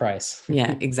very good price.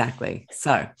 Yeah, exactly.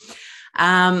 So,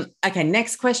 okay,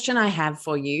 next question I have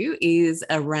for you is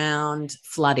around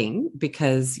flooding,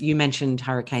 because you mentioned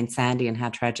Hurricane Sandy and how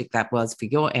tragic that was for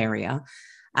your area.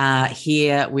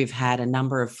 Here we've had a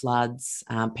number of floods,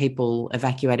 people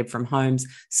evacuated from homes,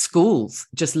 schools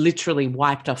just literally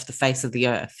wiped off the face of the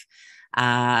earth.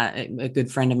 A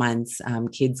good friend of mine's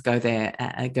kids go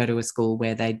to a school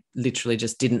where they literally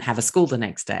just didn't have a school the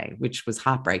next day, which was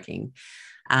heartbreaking.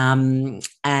 And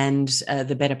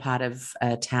the better part of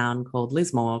a town called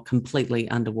Lismore completely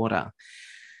underwater.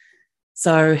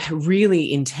 So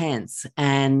really intense.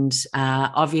 And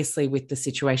obviously with the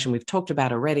situation we've talked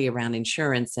about already around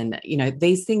insurance and,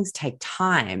 these things take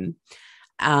time.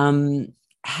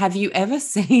 Have you ever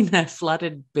seen a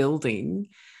flooded building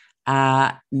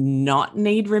not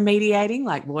need remediating?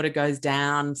 Like water goes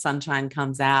down, sunshine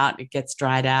comes out, it gets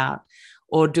dried out.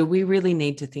 Or do we really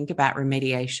need to think about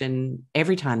remediation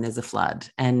every time there's a flood?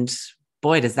 And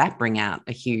boy, does that bring out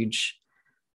a huge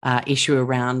issue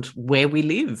around where we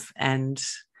live and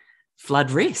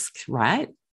flood risk, right?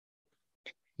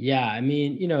 Yeah. I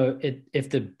mean, if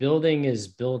the building is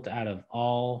built out of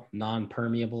all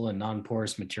non-permeable and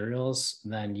non-porous materials,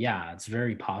 then it's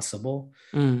very possible.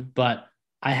 But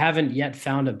I haven't yet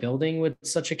found a building with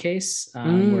such a case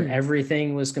where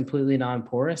everything was completely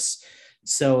non-porous.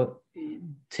 So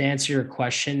to answer your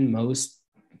question, most,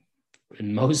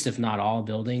 if not all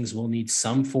buildings will need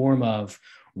some form of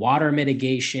water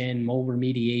mitigation, mold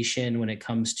remediation when it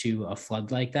comes to a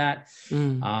flood like that.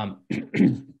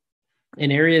 In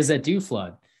areas that do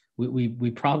flood,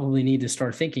 we probably need to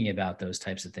start thinking about those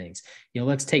types of things.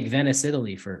 Let's take Venice,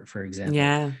 Italy, for example.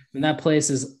 Yeah. And that place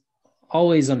is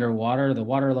always underwater. The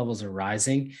water levels are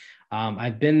rising.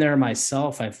 I've been there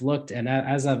myself. I've looked, and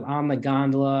as I'm on the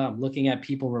gondola, I'm looking at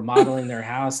people remodeling their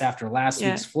house after last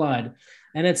week's flood.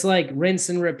 And it's like rinse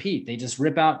and repeat. They just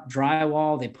rip out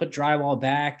drywall. They put drywall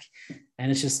back.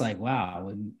 And it's just like,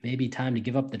 wow, maybe time to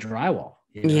give up the drywall.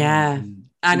 Yeah.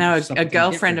 I know a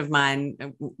girlfriend of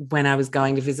mine, when I was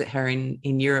going to visit her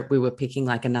in Europe, we were picking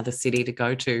like another city to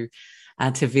go to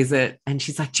visit. And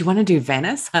she's like, do you want to do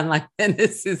Venice? I'm like,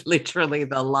 Venice is literally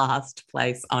the last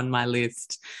place on my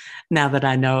list now that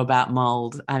I know about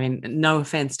mold. I mean, no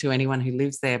offense to anyone who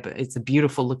lives there, but it's a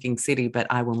beautiful looking city, but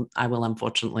I will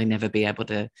unfortunately never be able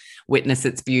to witness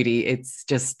its beauty. It's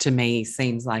just, to me,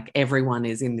 seems like everyone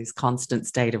is in this constant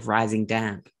state of rising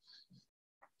damp.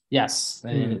 Yes,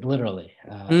 literally.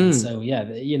 And so,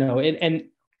 and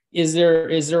is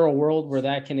there a world where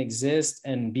that can exist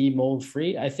and be mold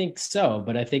free? I think so,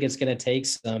 but I think it's going to take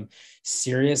some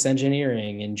serious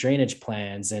engineering and drainage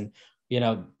plans, and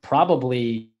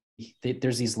probably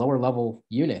there's these lower level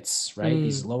units, right?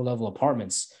 These low level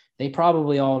apartments, they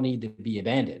probably all need to be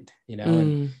abandoned,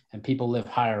 and people live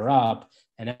higher up,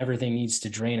 and everything needs to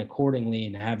drain accordingly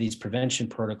and have these prevention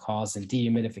protocols and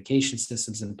dehumidification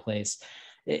systems in place.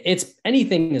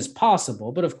 Anything is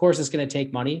possible, but of course it's going to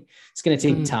take money. It's going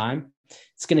to take time.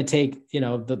 It's going to take,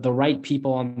 the right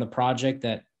people on the project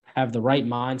that have the right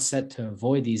mindset to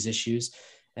avoid these issues.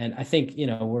 And I think, we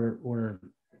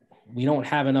don't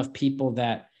have enough people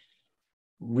that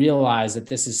realize that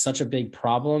this is such a big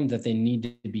problem that they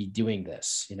need to be doing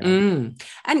this, And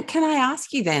can I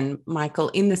ask you then, Michael,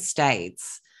 in the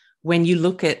States, when you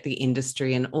look at the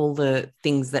industry and all the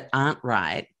things that aren't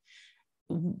right,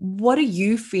 what do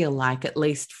you feel like, at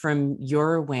least from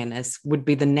your awareness, would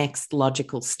be the next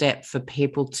logical step for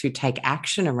people to take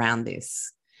action around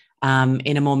this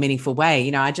in a more meaningful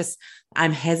way?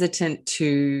 I'm hesitant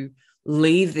to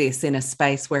leave this in a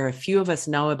space where a few of us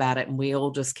know about it and we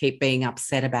all just keep being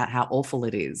upset about how awful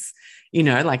it is.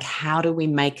 Like how do we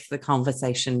make the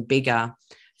conversation bigger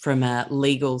from a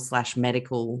legal /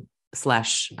 medical /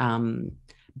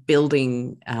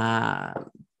 building,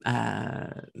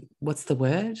 what's the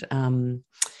word?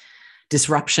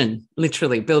 Disruption,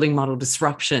 literally building model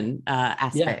disruption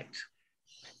aspect.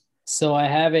 So I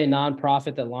have a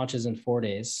nonprofit that launches in 4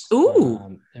 days.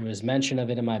 Ooh. There was mention of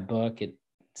it in my book.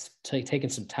 It's taken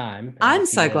some time. I'm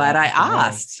so glad I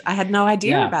asked. I had no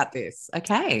idea about this.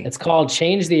 Okay. It's called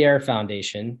Change the Air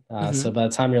Foundation. So by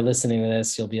the time you're listening to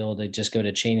this, you'll be able to just go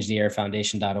to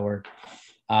changetheairfoundation.org.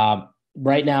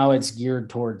 Right now it's geared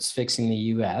towards fixing the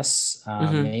US,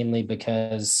 mainly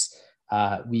because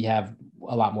we have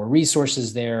a lot more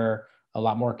resources there, a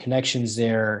lot more connections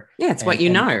there. Yeah, it's what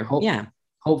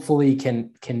hopefully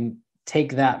can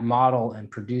take that model and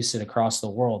produce it across the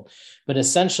world. But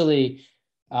essentially,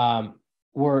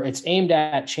 it's aimed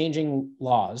at changing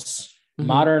laws,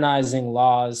 modernizing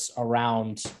laws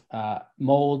around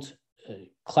mold.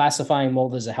 Classifying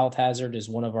mold as a health hazard is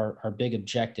one of our big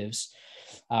objectives.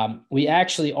 We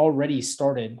actually already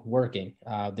started working.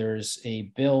 There's a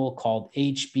bill called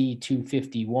HB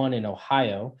 251 in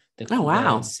Ohio, the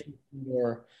Safe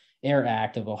Indoor Air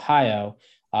Act of Ohio,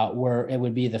 where it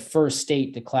would be the first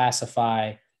state to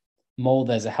classify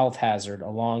mold as a health hazard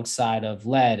alongside of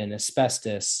lead and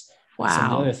asbestos. Wow. And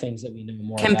some other things that we know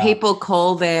more about. Can people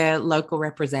call their local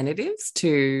representatives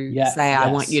to say,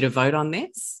 I want you to vote on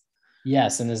this?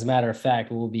 Yes. And as a matter of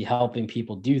fact, we'll be helping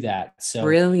people do that. So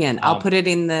brilliant. I'll put it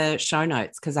in the show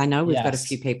notes because I know we've got a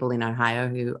few people in Ohio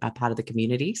who are part of the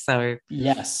community. So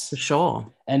yes, for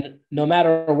sure. And no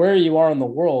matter where you are in the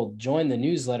world, join the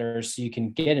newsletter so you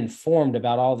can get informed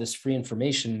about all this free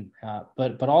information.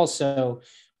 But also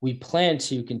we plan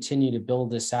to continue to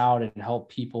build this out and help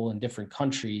people in different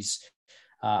countries.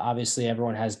 Obviously,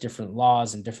 everyone has different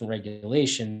laws and different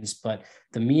regulations, but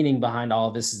the meaning behind all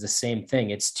of this is the same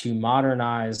thing. It's to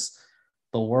modernize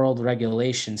the world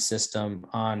regulation system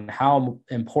on how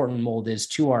important mold is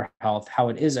to our health, how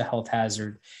it is a health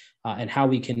hazard, and how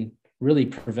we can really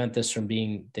prevent this from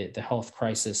being the health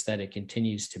crisis that it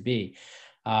continues to be.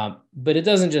 But it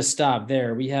doesn't just stop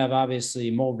there. We have obviously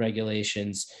mold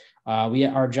regulations.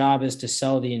 Our job is to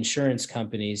sell the insurance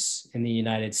companies in the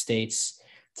United States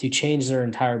to change their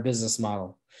entire business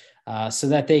model so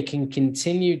that they can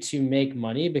continue to make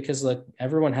money, because look,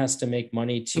 everyone has to make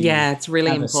money to it's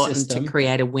really important to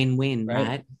create a win-win,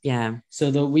 right? Yeah.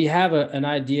 So we have an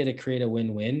idea to create a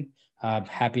win-win.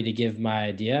 Happy to give my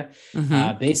idea.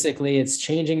 Basically, it's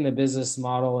changing the business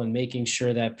model and making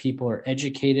sure that people are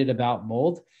educated about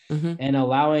mold and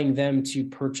allowing them to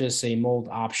purchase a mold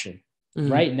option.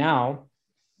 Right now,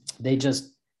 they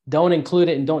just don't include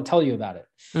it and don't tell you about it.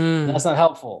 That's not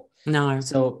helpful. No.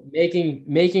 So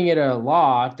making it a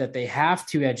law that they have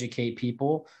to educate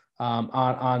people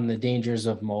on the dangers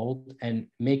of mold, and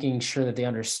making sure that they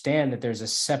understand that there's a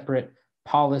separate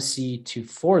policy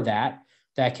for that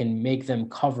can make them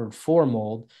covered for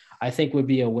mold, I think would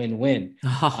be a win-win.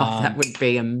 That would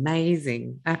be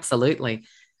amazing. Absolutely.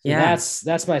 Yeah. So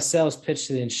that's my sales pitch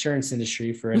to the insurance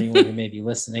industry for anyone who may be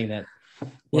listening that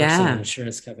works in an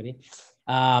insurance company.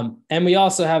 And we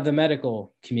also have the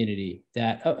medical community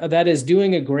that is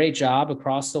doing a great job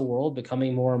across the world,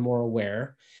 becoming more and more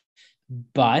aware,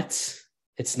 but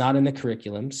it's not in the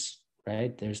curriculums,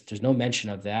 right? There's no mention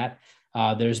of that.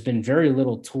 There's been very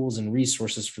little tools and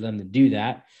resources for them to do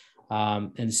that.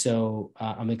 And so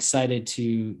I'm excited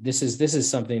this is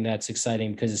something that's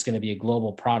exciting because it's going to be a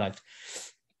global product.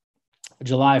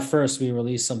 July 1st, we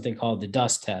released something called the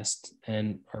dust test,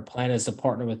 and our plan is to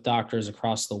partner with doctors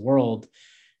across the world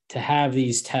to have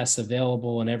these tests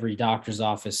available in every doctor's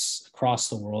office across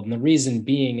the world. And the reason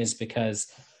being is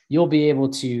because you'll be able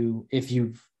to, if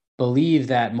you believe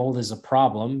that mold is a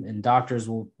problem, and doctors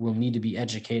will need to be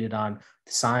educated on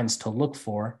the signs to look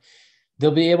for,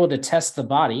 they'll be able to test the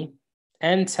body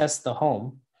and test the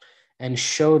home and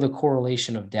show the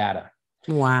correlation of data.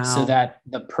 Wow. So that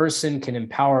the person can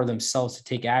empower themselves to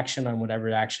take action on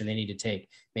whatever action they need to take.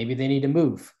 Maybe they need to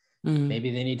move.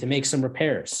 Maybe they need to make some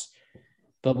repairs.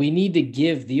 But we need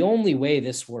to the only way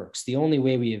this works, the only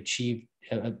way we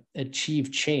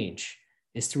achieve change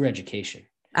is through education.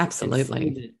 Absolutely.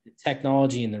 The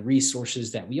technology and the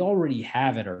resources that we already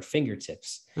have at our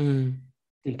fingertips, and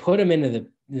put them into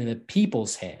the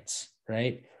people's hands,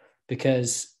 right?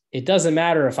 Because it doesn't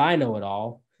matter if I know it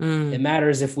all. It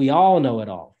matters if we all know it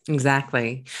all.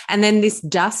 Exactly. And then this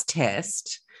dust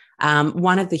test,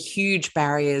 One of the huge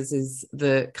barriers is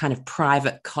the kind of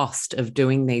private cost of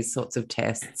doing these sorts of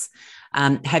tests.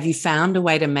 Have you found a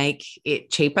way to make it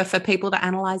cheaper for people to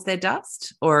analyze their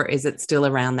dust, or is it still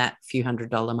around that few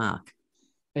 $100 mark?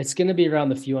 It's going to be around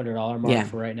the few $100 mark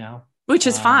for right now. Which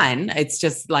is fine. It's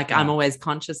just like, I'm Yeah. always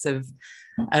conscious of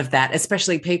that,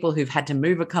 especially people who've had to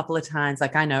move a couple of times.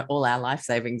 Like, I know all our life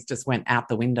savings just went out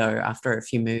the window after a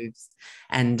few moves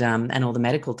and all the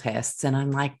medical tests. And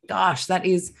I'm like, gosh, that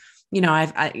is,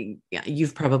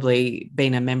 you've probably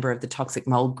been a member of the toxic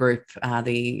mold group,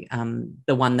 the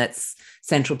one that's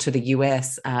central to the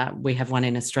US. We have one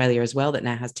in Australia as well that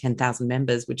now has 10,000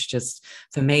 members, which just,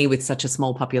 for me, with such a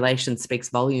small population, speaks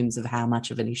volumes of how much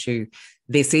of an issue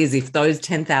this is. If those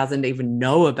 10,000 even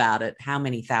know about it, how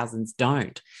many thousands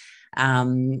don't?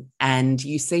 And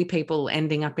you see people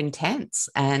ending up in tents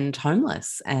and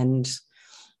homeless, and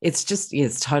it's just,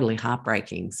 it's totally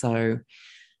heartbreaking. So,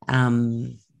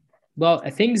 well,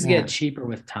 things get cheaper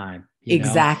with time.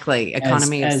 Exactly.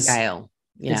 Economy of scale.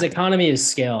 Yeah. It's economy of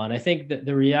scale. And I think that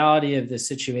the reality of the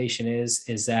situation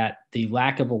is that the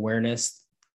lack of awareness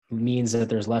means that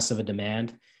there's less of a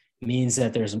demand, means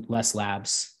that there's less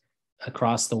labs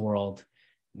across the world,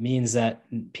 means that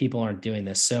people aren't doing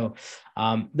this. So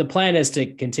the plan is to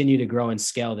continue to grow and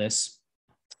scale this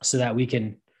so that we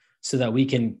can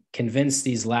convince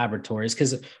these laboratories,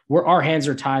 because our hands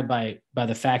are tied by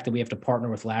the fact that we have to partner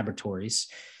with laboratories.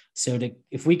 So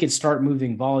if we could start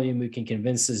moving volume, we can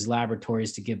convince these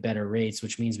laboratories to give better rates,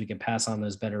 which means we can pass on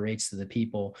those better rates to the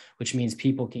people, which means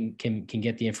people can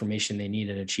get the information they need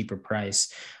at a cheaper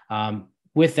price.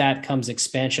 With that comes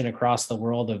expansion across the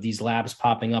world of these labs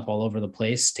popping up all over the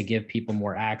place to give people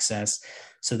more access.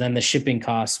 So then the shipping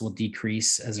costs will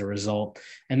decrease as a result.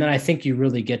 And then I think you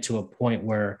really get to a point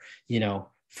where,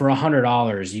 for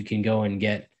 $100, you can go and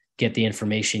get the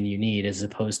information you need as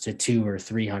opposed to $200 or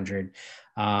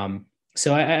 $300.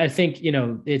 So I think,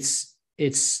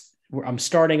 I'm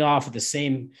starting off at the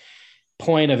same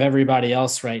point of everybody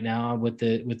else right now with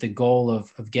the goal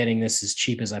of getting this as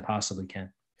cheap as I possibly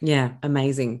can. Yeah,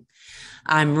 amazing.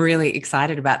 I'm really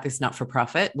excited about this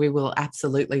not-for-profit. We will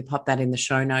absolutely pop that in the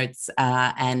show notes.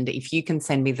 And if you can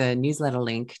send me the newsletter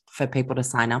link for people to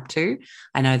sign up to,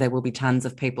 I know there will be tons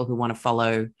of people who want to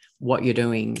follow what you're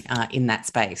doing in that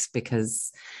space,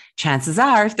 because chances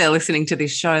are, if they're listening to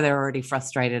this show, they're already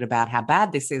frustrated about how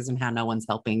bad this is and how no one's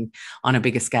helping on a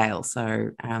bigger scale.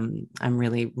 So I'm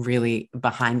really, really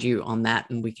behind you on that,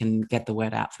 and we can get the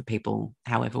word out for people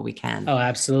however we can. Oh,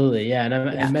 absolutely. Yeah.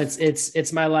 And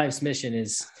it's my life's mission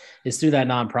is through that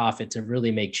nonprofit to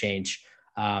really make change.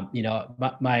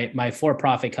 My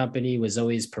for-profit company was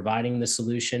always providing the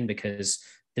solution because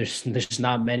there's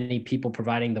not many people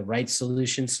providing the right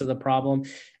solutions to the problem.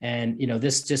 And,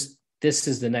 this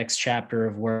is the next chapter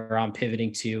of where I'm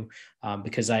pivoting to,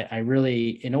 because I really,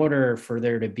 in order for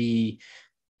there to be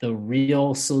the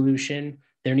real solution,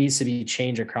 there needs to be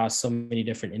change across so many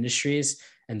different industries.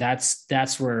 And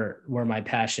that's where my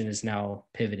passion is now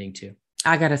pivoting to.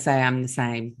 I got to say, I'm the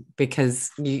same, because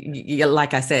you,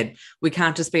 like I said, we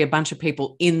can't just be a bunch of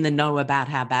people in the know about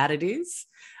how bad it is.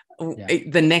 Yeah.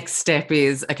 The next step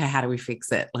is, okay, how do we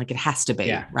fix it? Like, it has to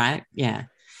be, right? Yeah.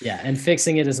 Yeah. And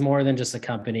fixing it is more than just a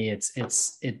company.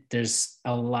 There's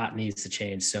a lot needs to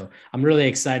change. So I'm really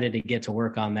excited to get to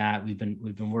work on that. We've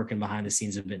been working behind the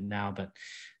scenes a bit now, but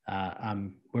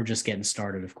we're just getting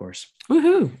started, of course.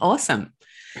 Woohoo. Awesome.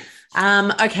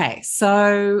 Okay.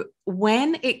 So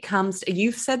when it comes to,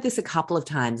 you've said this a couple of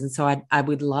times, and so I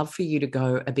would love for you to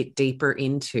go a bit deeper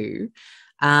into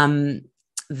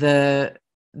the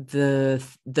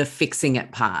fixing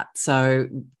it part. So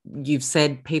you've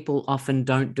said people often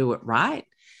don't do it right.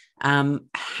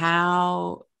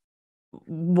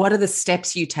 What are the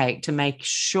steps you take to make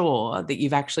sure that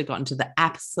you've actually gotten to the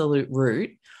absolute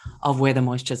root of where the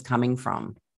moisture is coming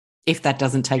from? If that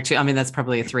doesn't take too, I mean, that's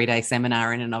probably a 3-day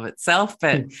seminar in and of itself,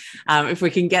 but if we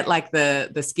can get like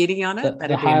the skinny on it,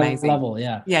 that'd be amazing. Level,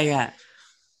 yeah. Yeah.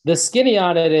 The skinny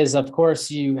on it is, of course,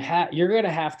 you're going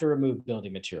to have to remove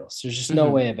building materials. There's just no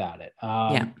way about it.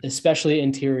 Especially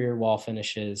interior wall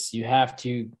finishes. You have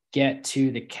to get to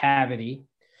the cavity,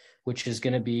 which is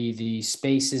going to be the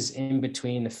spaces in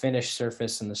between the finished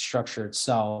surface and the structure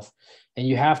itself. And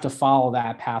you have to follow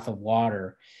that path of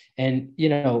water. And,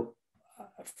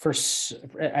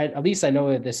 at least I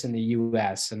know this in the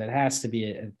US, and it has to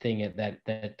be a thing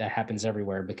that happens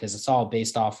everywhere, because it's all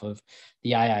based off of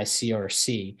the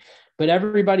IICRC. But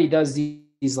everybody does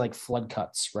these like flood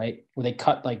cuts, right? Where they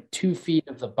cut like 2 feet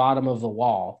of the bottom of the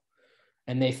wall,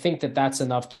 and they think that that's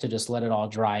enough to just let it all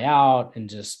dry out. And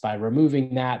just by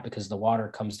removing that, because the water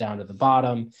comes down to the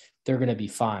bottom, they're going to be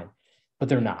fine. but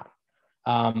they're not.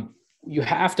 You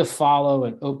have to follow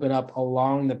and open up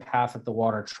along the path that the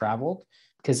water traveled,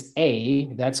 because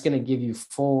that's going to give you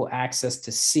full access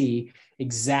to see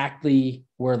exactly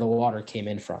where the water came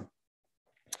in from.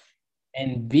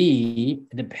 And B,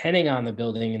 depending on the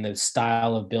building and the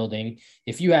style of building,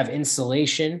 if you have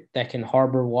insulation that can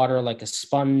harbor water like a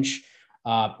sponge,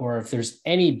 or if there's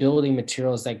any building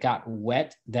materials that got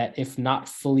wet, that if not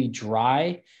fully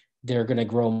dry, they're going to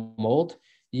grow mold,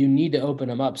 you need to open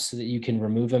them up so that you can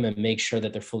remove them and make sure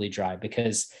that they're fully dry.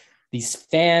 Because these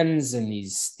fans and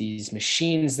these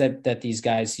machines that these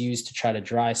guys use to try to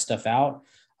dry stuff out,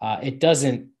 it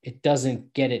doesn't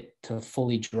get it to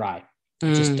fully dry.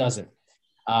 It just doesn't.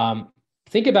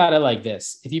 Think about it like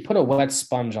this. If you put a wet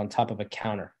sponge on top of a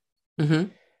counter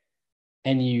and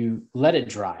you let it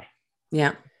dry,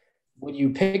 when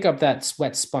you pick up that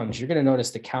wet sponge, you're going to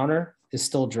notice the counter is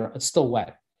still dry. It's still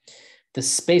wet. The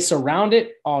space around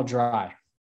it, all dry.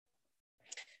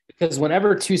 Because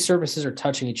whenever two surfaces are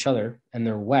touching each other and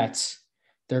they're wet,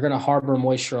 they're going to harbor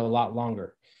moisture a lot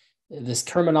longer. This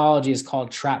terminology is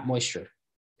called trap moisture.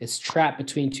 It's trapped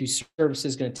between two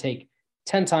surfaces, going to take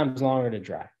 10 times longer to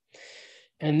dry.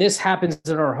 And this happens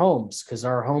in our homes because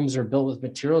our homes are built with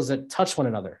materials that touch one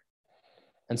another.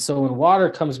 And so when water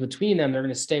comes between them, they're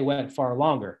going to stay wet far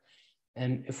longer.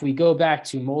 And if we go back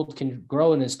to mold can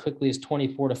grow in as quickly as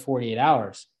 24 to 48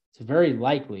 hours, it's very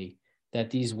likely that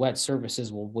these wet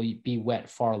surfaces will be wet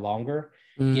far longer,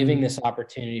 giving this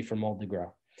opportunity for mold to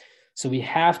grow. So we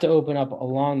have to open up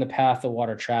along the path the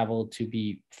water traveled to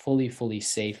be fully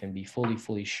safe and be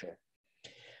fully sure.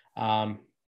 The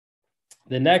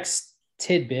next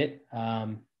tidbit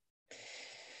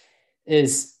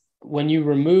is when you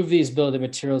remove these building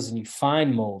materials and you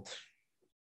find mold,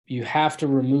 you have to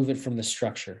remove it from the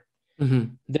structure.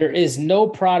 There is no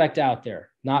product out there,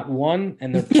 not one,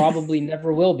 and there probably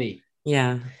never will be,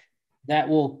 that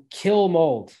will kill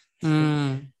mold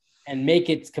and make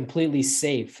it completely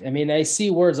safe. I mean, I see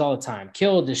words all the time: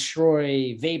 kill,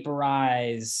 destroy,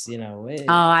 vaporize,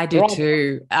 I do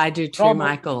too.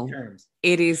 Michael. Terms.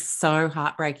 It is so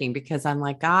heartbreaking because I'm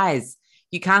like, guys,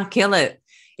 you can't kill it.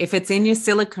 If it's in your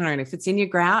silicone, if it's in your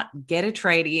grout, get a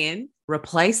tradie in,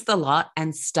 replace the lot,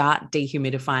 and start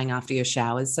dehumidifying after your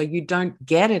showers so you don't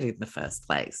get it in the first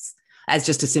place, as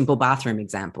just a simple bathroom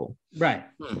example. Right.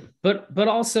 But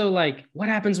also, like, what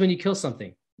happens when you kill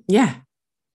something? Yeah.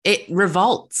 It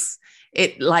revolts.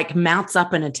 It like mounts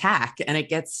up an attack and it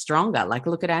gets stronger. Like,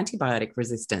 look at antibiotic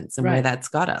resistance and where that's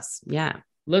got us. Yeah.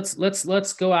 Let's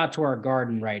go out to our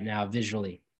garden right now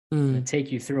visually and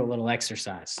take you through a little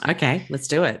exercise. Okay, let's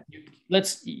do it.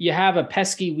 You have a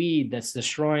pesky weed that's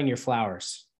destroying your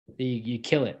flowers. You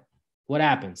kill it. What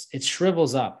happens? It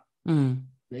shrivels up.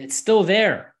 It's still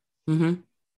there.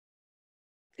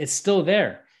 It's still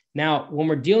there. Now, when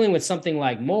we're dealing with something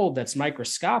like mold that's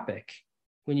microscopic,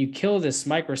 when you kill this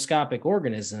microscopic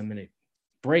organism and it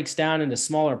breaks down into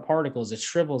smaller particles, it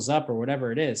shrivels up or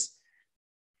whatever it is,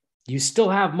 you still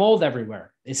have mold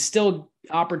everywhere. It's still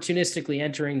opportunistically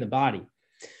entering the body.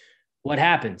 What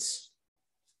happens?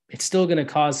 It's still going to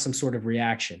cause some sort of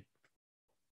reaction.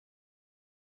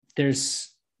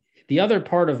 There's the other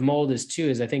part of mold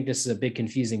is I think this is a big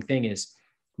confusing thing, is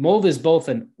mold is both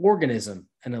an organism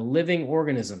and a living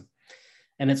organism,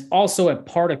 and it's also a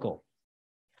particle.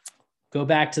 Go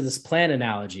back to this plant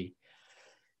analogy.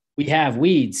 We have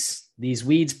weeds. These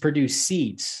weeds produce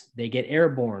seeds. They get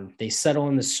airborne. They settle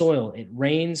in the soil. It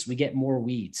rains. We get more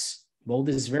weeds. Mold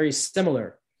is very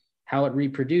similar how it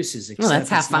reproduces. Well, that's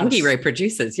how fungi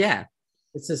reproduces. Yeah.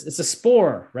 It's a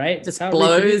spore, right? It just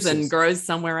blows and grows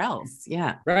somewhere else.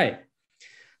 Yeah. Right.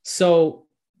 So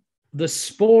the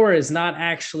spore is not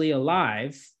actually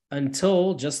alive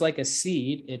until, just like a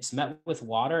seed, it's met with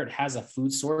water, it has a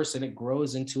food source, and it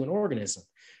grows into an organism,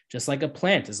 just like a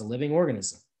plant is a living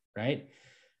organism, right?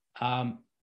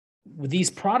 With these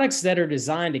products that are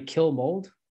designed to kill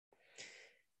mold,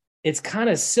 it's kind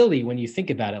of silly when you think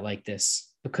about it like this,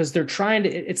 because they're trying to,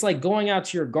 it's like going out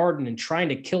to your garden and trying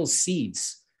to kill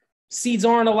seeds. Seeds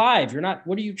aren't alive.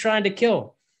 What are you trying to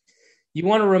kill? You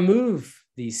want to remove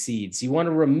these seeds. You want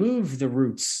to remove the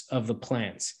roots of the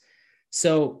plants.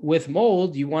 So with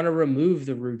mold, you want to remove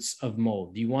the roots of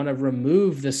mold. You want to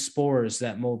remove the spores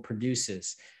that mold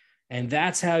produces. And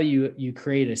that's how you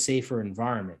create a safer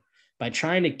environment, by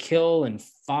trying to kill and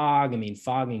fog. I mean,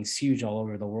 fogging's huge all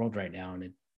over the world right now,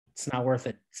 and it's not worth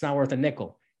it. It's not worth a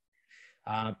nickel.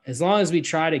 As long as we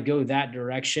try to go that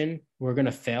direction, we're going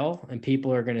to fail and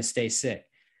people are going to stay sick.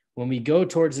 When we go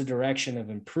towards the direction of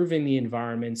improving the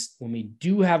environments, when we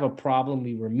do have a problem,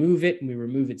 we remove it, and we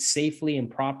remove it safely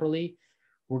and properly,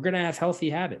 we're going to have healthy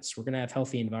habits. We're going to have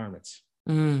healthy environments.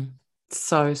 Mm.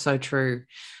 So, so true.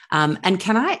 And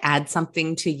can I add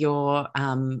something to your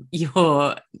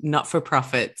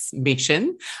not-for-profits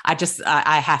mission?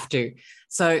 I have to.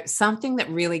 So something that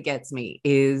really gets me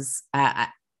is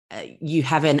you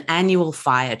have an annual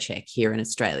fire check here in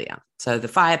Australia. So the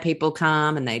fire people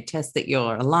come and they test that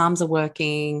your alarms are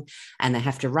working, and they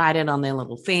have to write it on their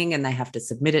little thing, and they have to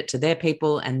submit it to their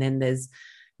people. And then there's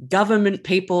government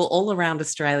people all around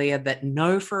Australia that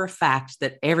know for a fact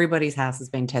that everybody's house has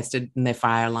been tested and their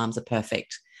fire alarms are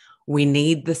perfect. We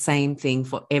need the same thing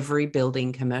for every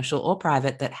building, commercial or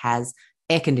private, that has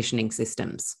air conditioning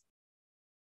systems.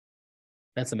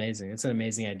 That's amazing. It's an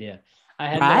amazing idea. I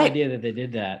had no Right? idea that they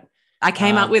did that. I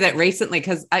came up with it recently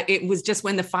because it was just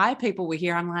when the fire people were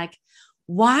here, I'm like,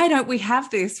 why don't we have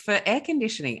this for air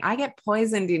conditioning? I get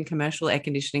poisoned in commercial air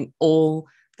conditioning all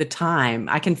the time.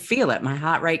 I can feel it. My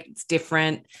heart rate's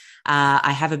different.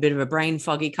 I have a bit of a brain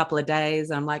foggy couple of days.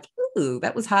 I'm like, ooh,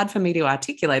 that was hard for me to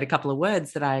articulate a couple of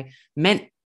words that I meant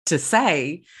to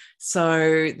say.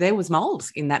 So there was mold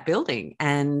in that building.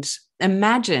 And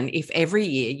imagine if every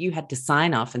year you had to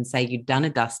sign off and say you'd done a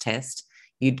dust test,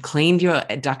 you'd cleaned your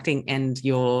ducting and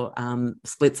your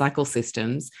split cycle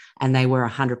systems, and they were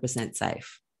 100%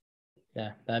 safe.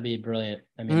 Yeah, that'd be brilliant.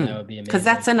 I mean, that would be amazing. Because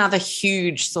that's another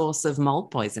huge source of mold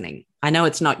poisoning. I know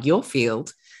it's not your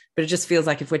field, but it just feels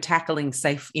like if we're tackling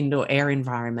safe indoor air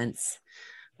environments.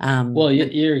 Well,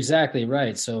 you're exactly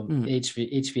right. So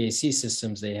HVAC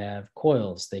systems, they have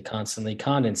coils, they constantly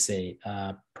condensate,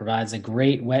 provides a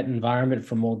great wet environment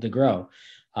for mold to grow.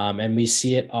 And we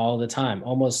see it all the time,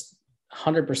 almost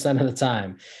 100% of the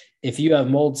time. If you have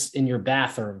molds in your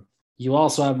bathroom, you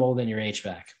also have mold in your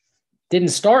HVAC. Didn't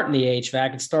start in the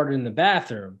HVAC, it started in the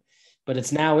bathroom, but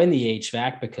it's now in the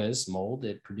HVAC because mold,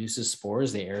 it produces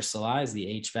spores, they aerosolize,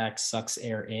 the HVAC sucks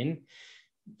air in.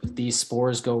 These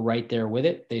spores go right there with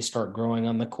it. They start growing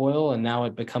on the coil, and now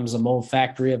it becomes a mold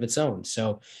factory of its own.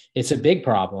 So it's a big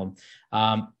problem.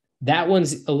 That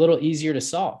one's a little easier to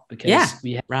solve because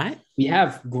we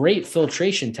have great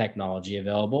filtration technology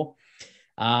available.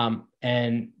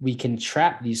 And we can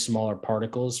trap these smaller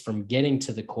particles from getting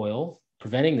to the coil,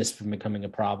 preventing this from becoming a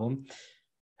problem.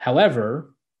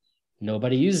 However,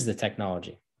 nobody uses the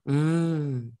technology.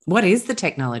 What is the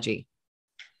technology?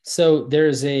 So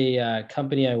there's a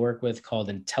company I work with called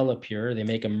IntelliPure. They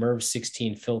make a MERV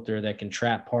 16 filter that can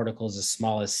trap particles as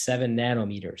small as 7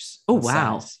 nanometers. Oh,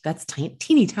 wow. Size. That's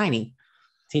teeny tiny.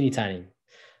 Teeny tiny.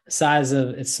 The size of,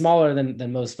 it's smaller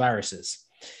than most viruses.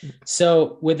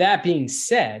 So with that being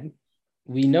said,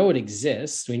 we know it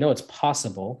exists. We know it's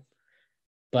possible,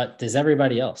 but does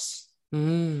everybody else?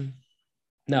 No.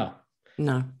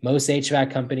 Most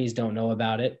HVAC companies don't know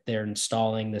about it. They're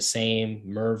installing the same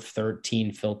MERV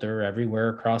 13 filter everywhere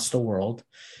across the world.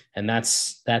 And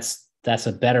that's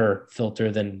a better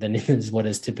filter than is what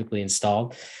is typically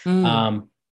installed. These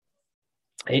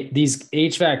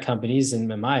HVAC companies,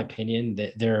 in my opinion,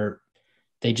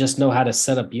 they just know how to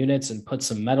set up units and put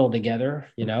some metal together,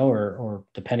 or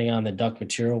depending on the duct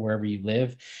material, wherever you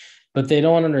live, but they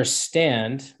don't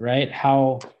understand, right,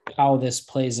 how this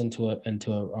plays into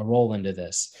a role into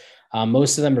this.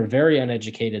 Most of them are very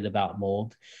uneducated about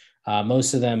mold.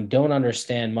 Most of them don't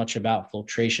understand much about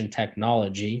filtration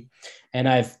technology. And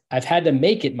I've had to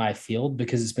make it my field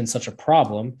because it's been such a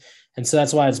problem. And so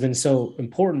that's why it's been so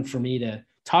important for me to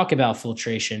talk about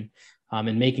filtration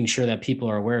and making sure that people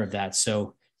are aware of that.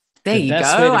 So there you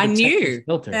go. I knew.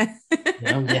 Filter.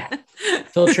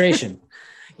 Filtration.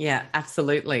 Yeah,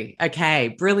 absolutely. Okay,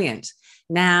 brilliant.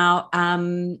 Now,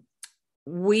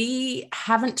 we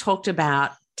haven't talked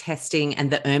about testing and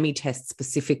the ERMI test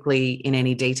specifically in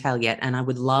any detail yet, and I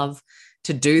would love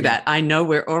to do that. I know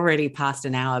we're already past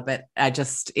an hour, but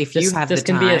if you have the time. This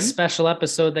can be a special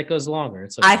episode that goes longer.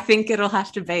 Okay. I think it'll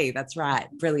have to be. That's right.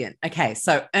 Brilliant. Okay,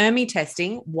 so ERMI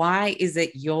testing, why is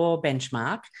it your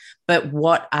benchmark? But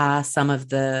what are some of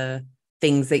the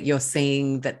things that you're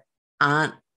seeing that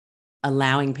aren't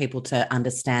allowing people to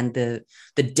understand the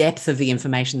depth of the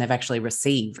information they've actually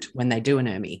received when they do an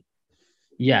ERMI?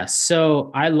 Yes. So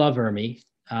I love ERMI.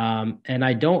 And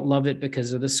I don't love it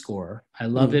because of the score. I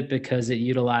love it because it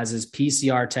utilizes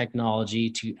PCR technology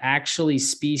to actually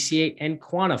speciate and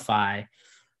quantify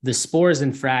the spores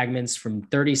and fragments from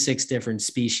 36 different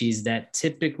species that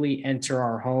typically enter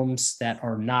our homes that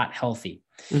are not healthy.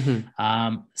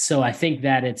 So I think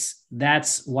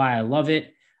that's why I love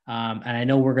it. And I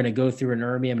know we're going to go through an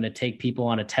ERMI. I'm going to take people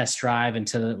on a test drive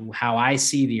into how I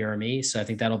see the ERMI. So I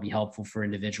think that'll be helpful for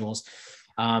individuals.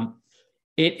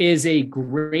 It is a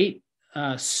great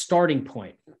starting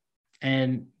point.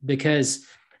 And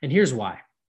here's why.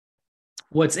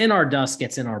 What's in our dust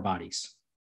gets in our bodies.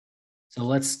 So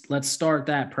let's start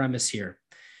that premise here.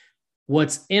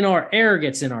 What's in our air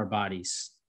gets in our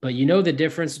bodies. But you know the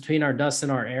difference between our dust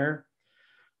and our air?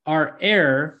 Our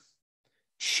air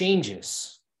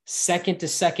changes second to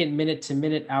second, minute to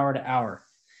minute, hour to hour.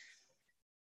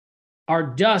 Our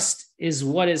dust is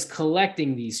what is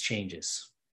collecting these changes.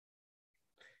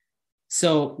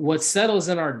 So what settles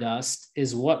in our dust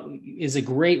is what is a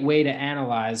great way to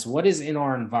analyze what is in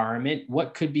our environment,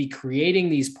 what could be creating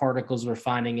these particles we're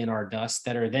finding in our dust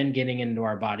that are then getting into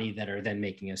our body that are then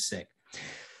making us sick.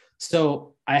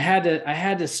 So I had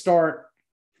to start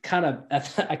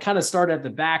I kind of started at the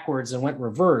backwards and went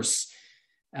reverse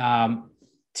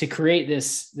to create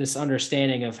this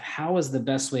understanding of how is the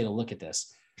best way to look at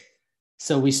this.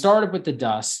 So we started with the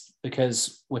dust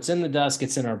because what's in the dust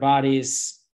gets in our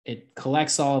bodies. It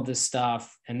collects all of this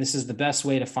stuff, and this is the best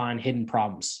way to find hidden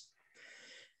problems.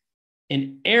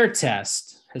 An air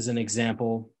test, as an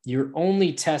example, you're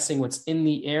only testing what's in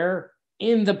the air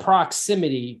in the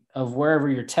proximity of wherever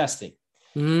you're testing.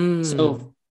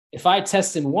 So if I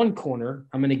test in one corner,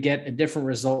 I'm going to get a different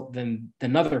result than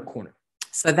another corner.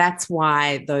 So that's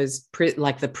why those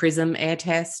like the prism air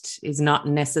test is not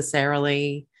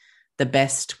necessarily the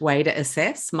best way to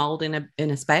assess mold in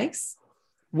a space.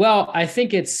 Well, I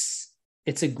think it's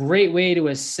a great way to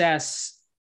assess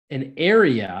an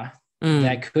area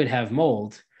that could have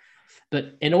mold.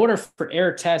 But in order for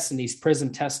air tests and these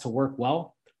prism tests to work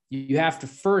well, you have to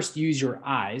first use your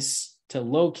eyes to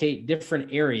locate different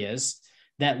areas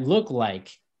that look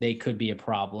like they could be a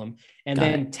problem and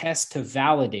then test to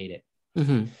validate it.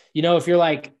 Mm-hmm. You know, if you're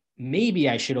like, maybe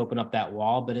I should open up that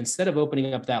wall, but instead of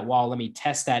opening up that wall, let me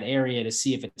test that area to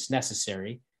see if it's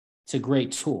necessary. It's a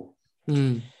great tool.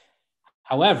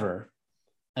 However,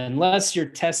 unless you're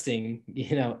testing,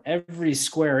 every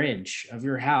square inch of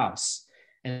your house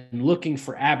and looking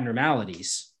for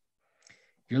abnormalities,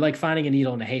 you're like finding a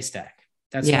needle in a haystack.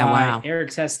 That's why air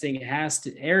testing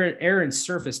air and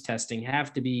surface testing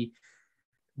have to be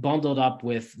bundled up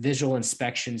with visual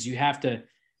inspections. You have to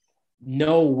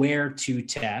know where to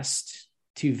test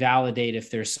to validate if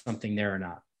there's something there or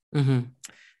not. Mm-hmm.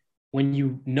 When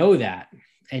you know that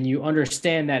and you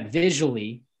understand that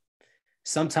visually,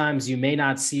 sometimes you may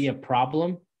not see a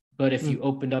problem, but if you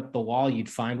opened up the wall, you'd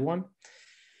find one.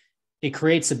 It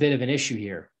creates a bit of an issue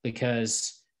here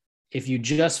because if you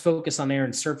just focus on air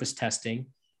and surface testing,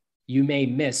 you may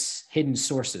miss hidden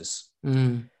sources.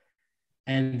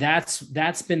 And that's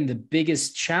been the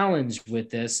biggest challenge with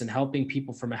this and helping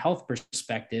people from a health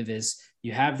perspective is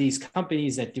you have these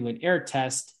companies that do an air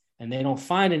test and they don't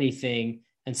find anything.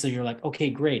 And so you're like, okay,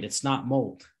 great. It's not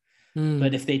mold.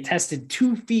 But if they tested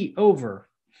 2 feet over,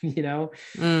 you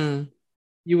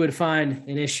would find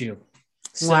an issue.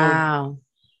 So wow.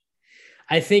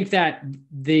 I think that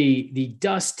the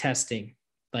dust testing,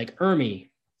 like ERMI,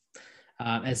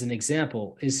 as an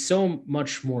example, is so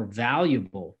much more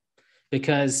valuable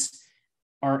because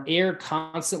our air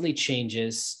constantly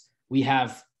changes. We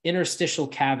have interstitial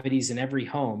cavities in every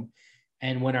home.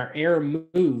 And when our air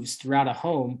moves throughout a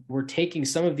home, we're taking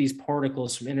some of these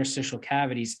particles from interstitial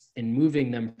cavities and moving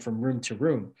them from room to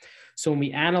room. So when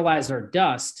we analyze our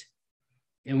dust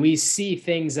and we see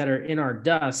things that are in our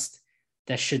dust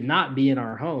that should not be in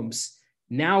our homes,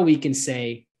 now we can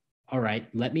say, all right,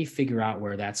 let me figure out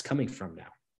where that's coming from now.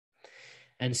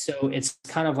 And so it's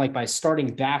kind of like by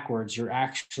starting backwards, you're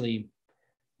actually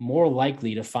more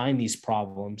likely to find these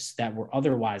problems that were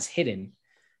otherwise hidden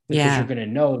because you're going to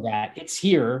know that it's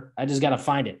here. I just got to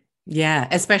find it. Yeah,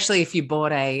 especially if you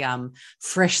bought a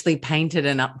freshly painted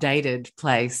and updated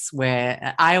place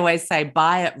where I always say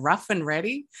buy it rough and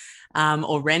ready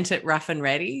or rent it rough and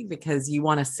ready because you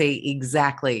want to see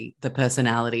exactly the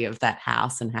personality of that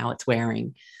house and how it's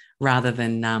wearing rather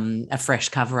than a fresh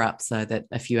cover up so that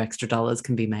a few extra dollars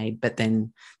can be made. But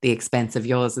then the expense of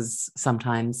yours is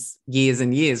sometimes years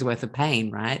and years worth of pain,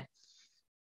 right?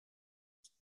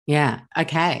 Yeah.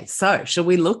 Okay. So shall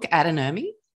we look at an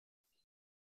ERMI?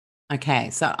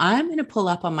 Okay, so I'm going to pull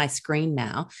up on my screen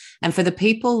now. And for the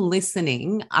people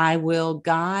listening, we will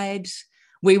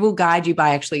guide you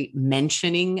by actually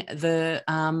mentioning the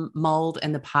mold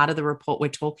and the part of the report we're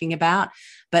talking about.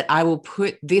 But I will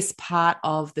put this part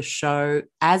of the show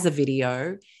as a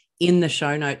video in the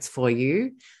show notes for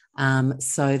you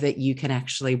so that you can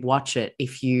actually watch it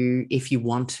if you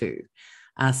want to.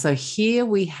 So here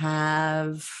we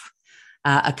have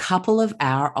a couple of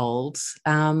our old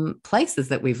places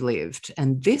that we've lived.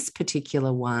 And this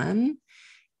particular one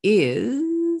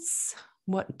is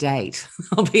what date?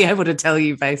 I'll be able to tell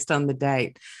you based on the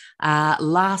date.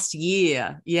 Last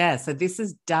year. Yeah. So this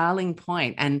is Darling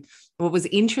Point. And what was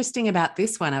interesting about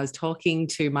this one, I was talking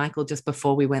to Michael just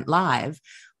before we went live,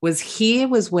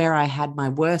 was where I had my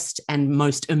worst and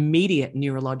most immediate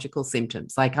neurological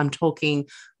symptoms. Like I'm talking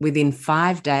within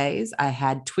 5 days, I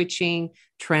had twitching,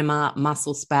 tremor,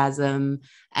 muscle spasm,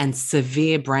 and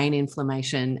severe brain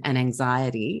inflammation and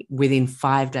anxiety within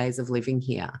 5 days of living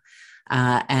here.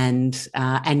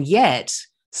 And yet,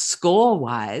 score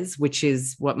wise, which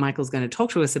is what Michael's going to talk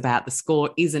to us about, the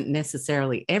score isn't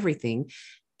necessarily everything.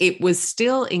 It was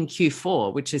still in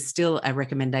Q4, which is still a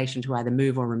recommendation to either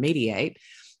move or remediate.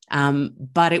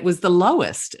 But it was the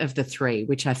lowest of the three,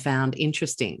 which I found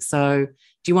interesting. So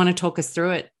do you want to talk us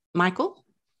through it, Michael?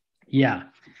 Yeah.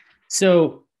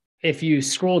 So if you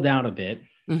scroll down a bit,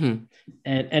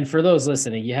 and for those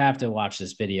listening, you have to watch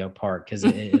this video part because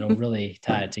it'll really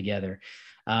tie it together.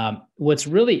 What's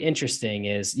really interesting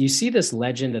is you see this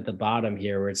legend at the bottom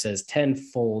here where it says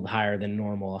 10-fold higher than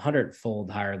normal,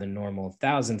 100-fold higher than normal,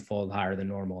 1,000-fold higher than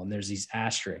normal. And there's these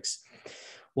asterisks.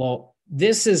 Well,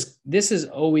 this is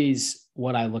always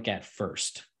what I look at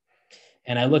first.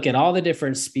 And I look at all the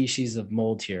different species of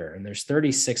mold here, and there's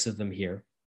 36 of them here.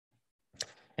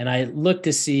 And I look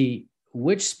to see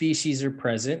which species are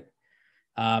present.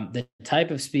 The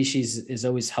type of species is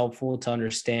always helpful to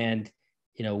understand,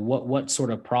 what sort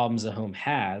of problems the home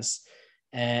has.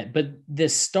 But the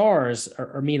stars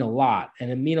mean a lot,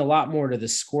 and it mean a lot more to the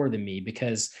score than me,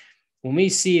 because when we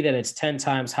see that it's 10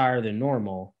 times higher than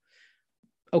normal,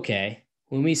 okay.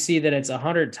 When we see that it's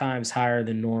 100 times higher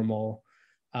than normal,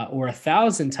 or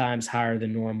 1,000 times higher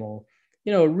than normal,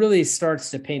 it really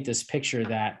starts to paint this picture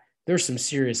that there's some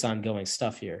serious ongoing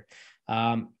stuff here.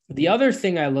 The other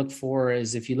thing I look for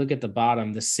is, if you look at the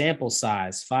bottom, the sample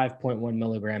size, 5.1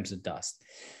 milligrams of dust.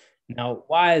 Now,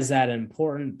 why is that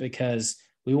important? Because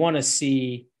we want to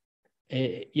see,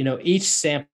 each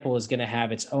sample is going to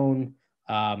have its own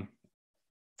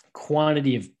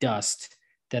quantity of dust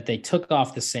that they took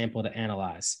off the sample to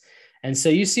analyze. And so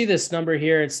you see this number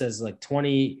here, it says like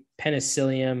 20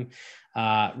 penicillium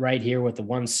right here with the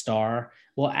 1 star.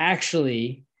 Well,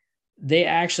 they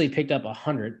actually picked up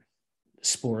 100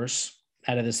 spores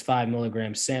out of this 5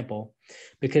 milligram sample,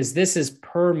 because this is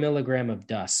per milligram of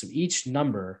dust. So each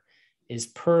number is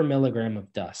per milligram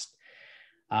of dust.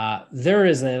 There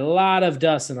is a lot of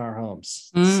dust in our homes.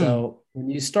 So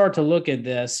when you start to look at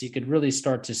this, you could really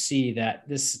start to see that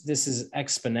this is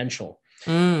exponential.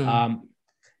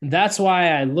 That's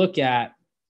why I look at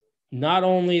not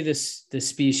only the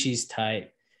species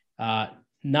type,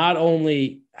 not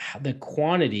only the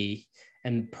quantity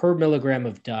and per milligram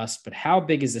of dust, but how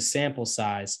big is the sample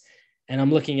size? And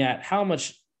I'm looking at how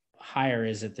much higher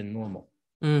is it than normal.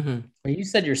 And you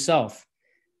said yourself,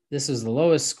 this is the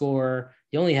lowest score.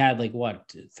 You only had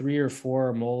 3 or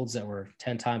 4 molds that were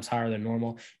 10 times higher than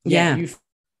normal. Yeah. You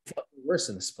felt worse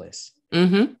in this place.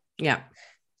 Yeah.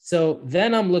 So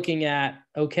then I'm looking at,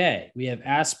 okay, we have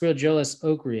Aspergillus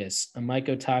ochreus, a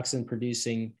mycotoxin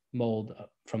producing mold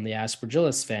from the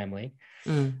Aspergillus family.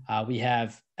 We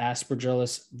have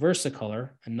Aspergillus versicolor,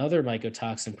 another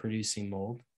mycotoxin producing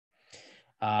mold.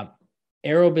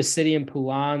 Aerobasidium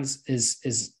pullans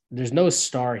is there's no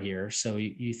star here. So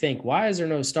you think, why is there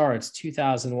no star? It's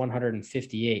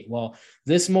 2,158. Well,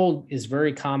 this mold is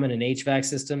very common in HVAC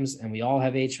systems, and we all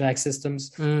have HVAC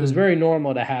systems. It was very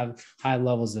normal to have high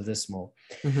levels of this mold.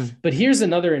 But here's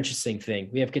another interesting thing.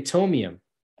 We have Chaetomium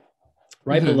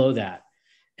right below that.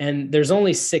 And there's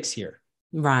only 6 here.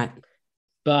 Right.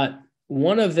 But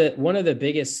one of the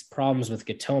biggest problems with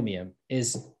Chaetomium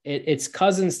is it's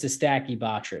cousins to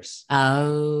Stachybotrys.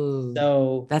 Oh,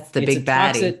 so that's the big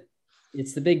baddie.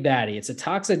 It's the big baddie. It's a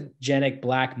toxigenic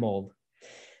black mold.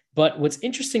 But what's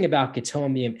interesting about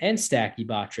Chaetomium and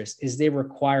Stachybotrys is they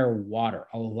require water,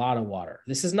 a lot of water.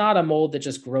 This is not a mold that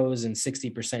just grows in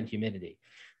 60% humidity.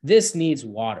 This needs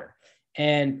water.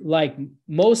 And like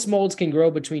most molds can grow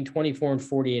between 24 and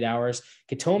 48 hours,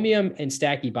 Chaetomium and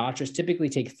Stachybotrys typically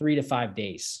take 3 to 5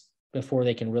 days before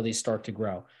they can really start to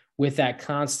grow with that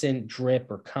constant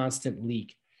drip or constant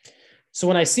leak. So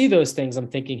when I see those things, I'm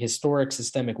thinking historic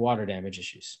systemic water damage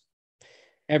issues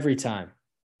every time.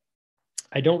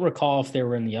 I don't recall if they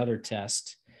were in the other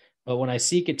test, but when I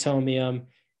see Chaetomium,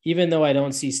 even though I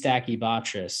don't see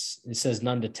Stachybotrys, it says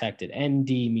none detected. ND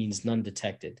means none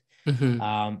detected.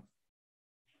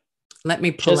 Let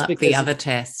me pull up the other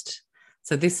test.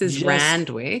 So this is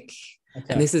Randwick,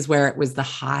 and this is where it was the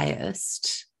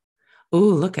highest. Oh,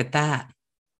 look at that.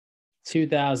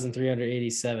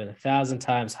 2,387, 1,000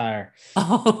 times higher.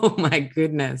 Oh my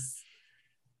goodness.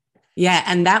 Yeah.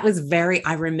 And that was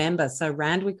I remember. So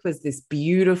Randwick was this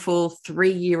beautiful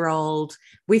 3-year-old.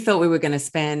 We thought we were going to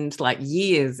spend like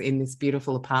years in this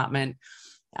beautiful apartment.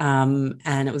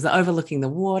 And it was overlooking the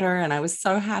water, and I was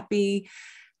so happy.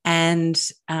 And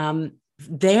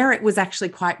there it was actually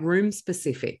quite room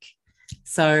specific.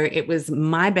 So it was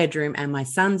my bedroom and my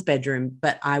son's bedroom,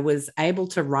 but I was able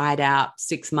to ride out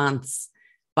 6 months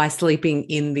by sleeping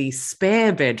in the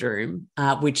spare bedroom,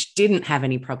 which didn't have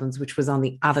any problems, which was on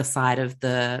the other side of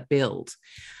the build.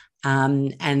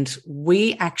 And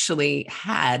we actually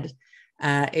had,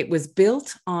 it was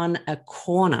built on a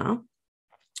corner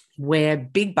where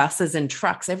big buses and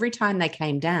trucks, every time they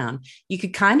came down, you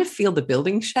could kind of feel the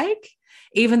building shake,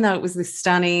 even though it was this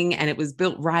stunning and it was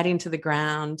built right into the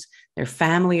ground. They're a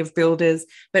family of builders,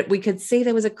 but we could see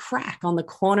there was a crack on the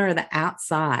corner of the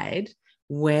outside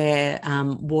where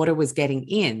water was getting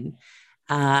in.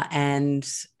 And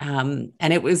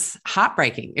it was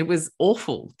heartbreaking. It was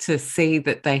awful to see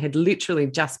that they had literally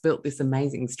just built this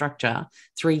amazing structure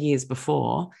 3 years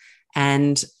before.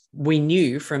 And we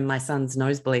knew from my son's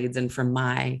nosebleeds and from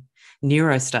my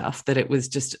neuro stuff that it was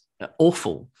just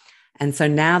awful. And so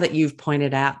now that you've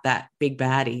pointed out that big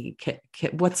baddie,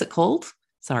 what's it called?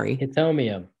 Sorry.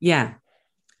 Atomium. Yeah.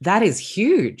 That is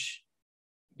huge.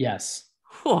 Yes.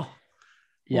 Oh,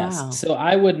 yes. wow. So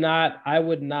I would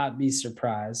not be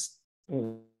surprised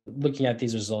looking at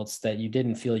these results that you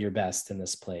didn't feel your best in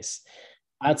this place.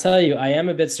 I'll tell you, I am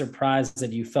a bit surprised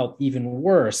that you felt even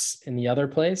worse in the other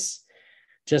place,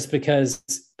 just because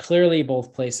clearly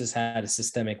both places had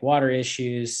systemic water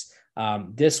issues.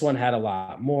 This one had a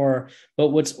lot more. But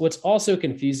what's also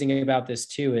confusing about this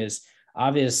too is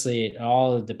obviously it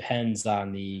all depends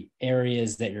on the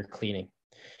areas that you're cleaning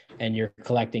and you're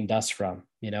collecting dust from,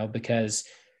 because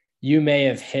you may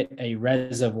have hit a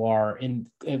reservoir in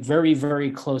very,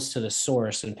 very close to the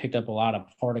source and picked up a lot of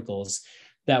particles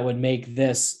that would make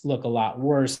this look a lot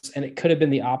worse. And it could have been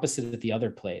the opposite at the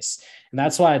other place. And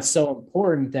that's why it's so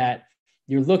important that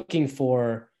you're looking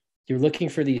for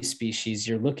these species,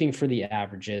 you're looking for the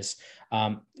averages.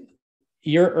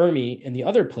 Your ERMI in the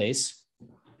other place,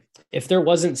 if there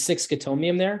wasn't 6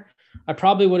 scotomium there, I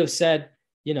probably would have said,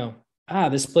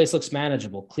 this place looks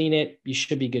manageable, clean it, you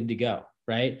should be good to go.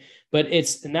 Right.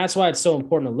 And that's why it's so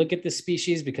important to look at the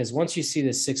species, because once you see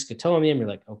the 6 scotomium, you're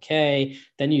like, okay,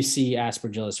 then you see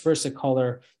Aspergillus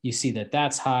versicolor, you see that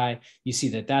that's high, you see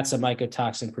that that's a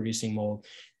mycotoxin producing mold.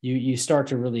 You start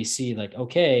to really see like,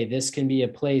 okay, this can be a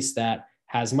place that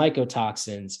has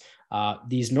mycotoxins,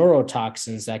 these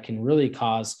neurotoxins that can really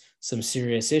cause some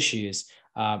serious issues,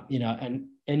 and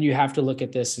you have to look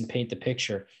at this and paint the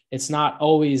picture. It's not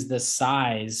always the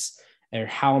size or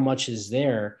how much is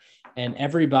there. And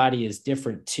everybody is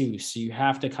different too. So you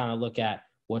have to kind of look at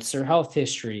what's their health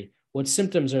history, what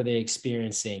symptoms are they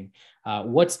experiencing,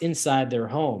 what's inside their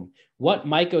home, what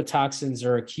mycotoxins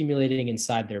are accumulating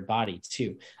inside their body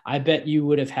too. I bet you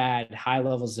would have had high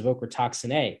levels of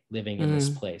ochratoxin A living in this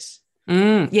place.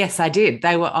 Yes, I did.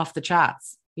 They were off the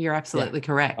charts. You're absolutely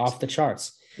correct. Off the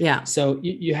charts. Yeah. So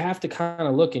you have to kind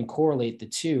of look and correlate the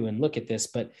two and look at this.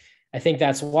 But I think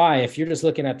that's why if you're just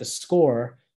looking at the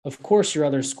score, of course, your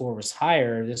other score was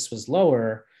higher, this was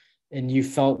lower, and you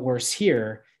felt worse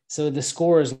here. So the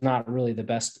score is not really the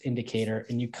best indicator.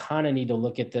 And you kind of need to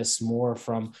look at this more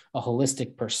from a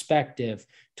holistic perspective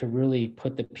to really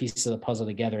put the pieces of the puzzle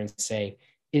together and say,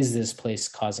 is this place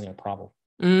causing a problem?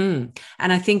 And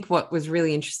I think what was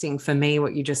really interesting for me,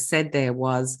 what you just said there,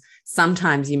 was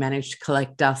sometimes you manage to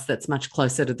collect dust that's much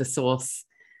closer to the source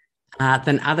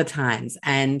than other times.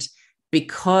 And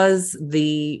because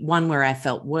the one where I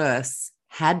felt worse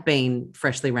had been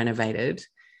freshly renovated,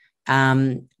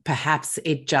 perhaps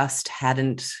it just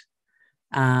hadn't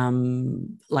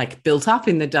built up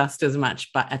in the dust as much,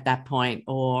 but at that point,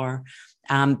 or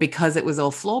because it was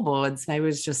all floorboards, maybe it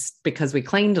was just because we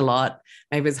cleaned a lot,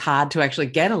 maybe it was hard to actually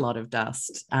get a lot of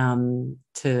dust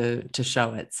to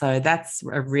show it. So that's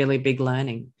a really big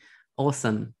learning.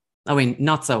 Awesome. I mean,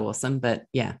 not so awesome, but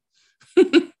yeah.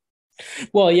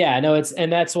 Well, yeah, no,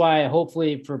 and that's why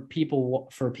hopefully for people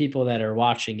that are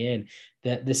watching in,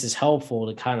 that this is helpful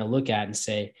to kind of look at and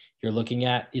say, you're looking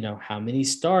at, how many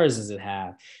stars does it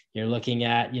have? You're looking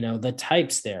at, the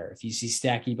types there. If you see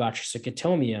Stachybotrys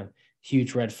atomium,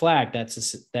 huge red flag,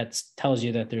 that tells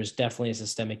you that there's definitely a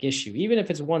systemic issue. Even if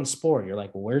it's one spore, you're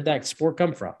like, well, where'd that spore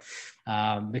come from?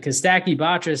 Because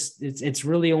Stachybotrys, it's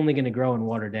really only going to grow in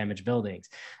water damaged buildings.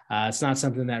 It's not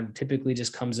something that typically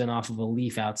just comes in off of a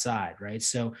leaf outside, right?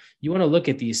 So you want to look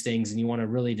at these things and you want to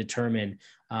really determine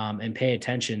and pay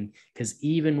attention, because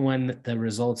even when the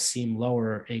results seem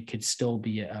lower, it could still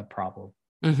be a problem.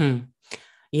 Mm-hmm.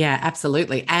 Yeah,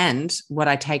 absolutely. And what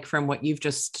I take from what you've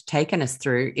just taken us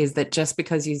through is that just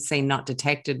because you've seen not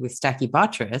detected with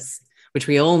Stachybotrys, which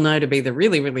we all know to be the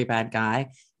really, really bad guy,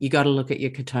 you got to look at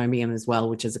your Cotomium as well,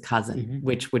 which is a cousin,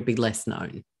 which would be less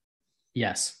known.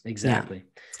 Yes, Yeah. exactly.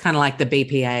 It's kind of like the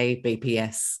BPA,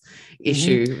 BPS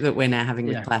issue that we're now having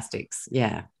with plastics.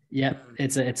 Yeah. Yeah,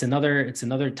 it's another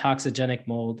toxigenic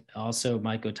mold, also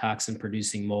mycotoxin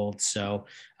producing mold. So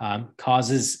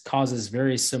causes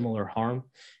very similar harm,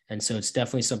 and so it's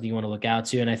definitely something you want to look out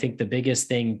to. And I think the biggest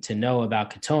thing to know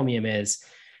about Cotomium is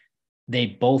they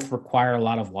both require a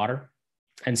lot of water,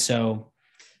 and so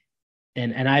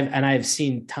and I've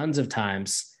seen tons of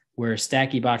times where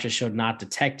Stachybotrys showed not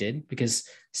detected because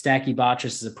Stachybotrys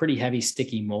is a pretty heavy,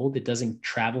 sticky mold. It doesn't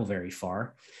travel very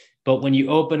far. But when you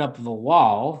open up the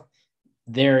wall,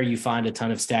 there you find a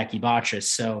ton of Stachybotrys.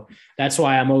 So that's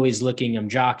why I'm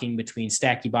jockeying between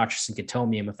Stachybotrys and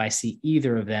Cotomium. If I see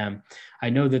either of them, I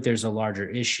know that there's a larger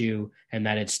issue and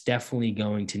that it's definitely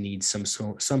going to need some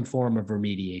form of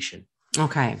remediation.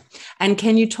 Okay. And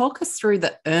can you talk us through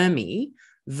the ERMI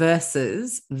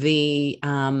versus the,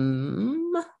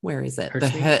 where is it?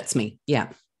 Hurts me. Yeah.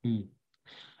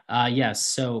 Yes.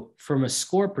 So from a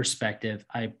score perspective,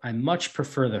 I much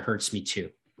prefer the Hurts Me Too.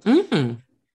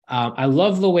 I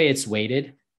love the way it's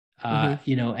weighted,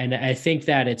 and I think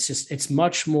that it's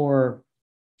much more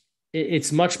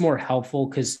helpful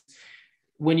because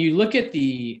when you look at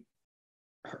the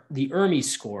ERMI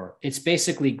score, it's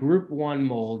basically group 1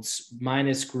 molds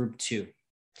minus group 2.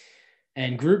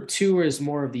 And group 2 is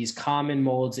more of these common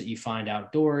molds that you find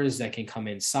outdoors that can come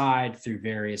inside through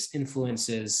various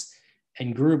influences.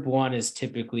 And group 1 is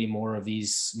typically more of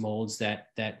these molds that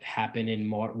happen in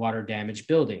water damaged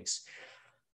buildings.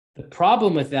 The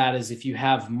problem with that is if you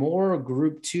have more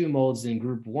group 2 molds than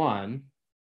group 1,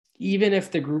 even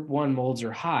if the group 1 molds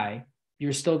are high,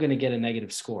 you're still going to get a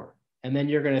negative score. And then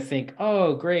you're going to think,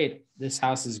 oh, great, this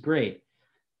house is great.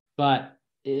 But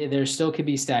there still could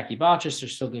be Stachybotrys, there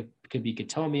still could be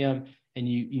Cotomium, and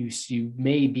you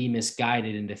may be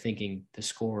misguided into thinking the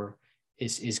score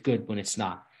is good when it's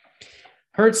not.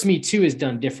 Hurts Me Too is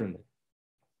done differently.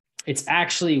 It's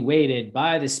actually weighted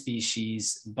by the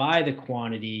species, by the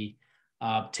quantity,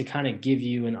 to kind of give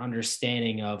you an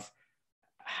understanding of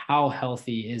how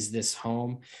healthy is this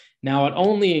home. Now, it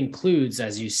only includes,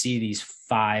 as you see, these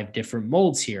 5 different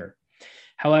molds here.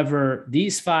 However,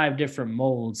 these 5 different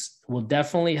molds will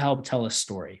definitely help tell a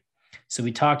story. So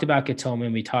we talked about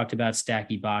Cotomium, we talked about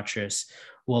Stachybotrys.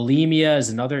 Wallemia is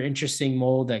another interesting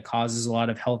mold that causes a lot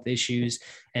of health issues.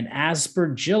 And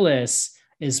Aspergillus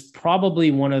is probably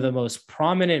one of the most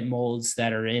prominent molds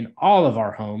that are in all of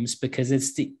our homes because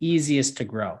it's the easiest to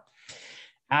grow.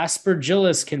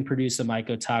 Aspergillus can produce a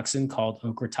mycotoxin called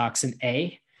ochratoxin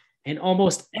A, and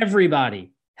almost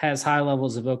everybody has high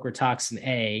levels of ochratoxin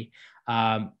A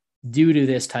due to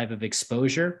this type of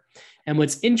exposure. And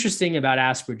what's interesting about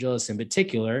Aspergillus in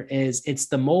particular is it's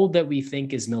the mold that we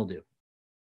think is mildew.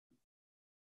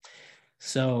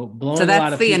 So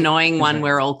that's the annoying one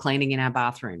we're all cleaning in our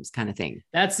bathrooms kind of thing.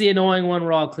 That's the annoying one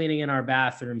we're all cleaning in our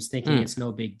bathrooms thinking it's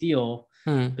no big deal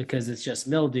because it's just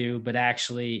mildew, but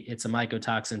actually it's a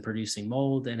mycotoxin producing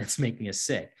mold and it's making us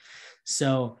sick.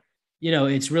 So,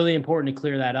 it's really important to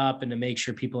clear that up and to make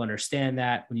sure people understand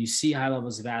that when you see high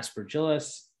levels of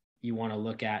Aspergillus, you want to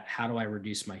look at how do I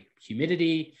reduce my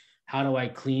humidity? How do I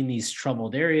clean these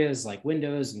troubled areas like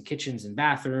windows and kitchens and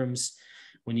bathrooms?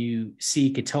 When you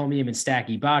see Cotomium and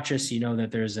Stachybotrys, you know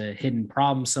that there's a hidden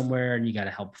problem somewhere and you got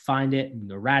to help find it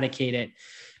and eradicate it.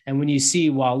 And when you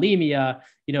see Wallemia,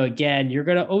 again,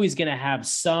 you're always going to have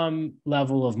some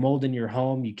level of mold in your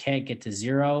home. You can't get to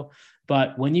 0.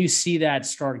 But when you see that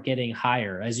start getting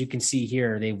higher, as you can see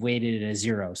here, they've weighted it as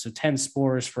 0. So 10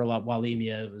 spores for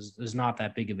Wallemia is not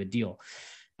that big of a deal.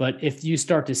 But if you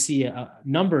start to see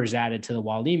numbers added to the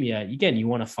Wallemia, again, you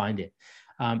want to find it.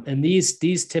 And these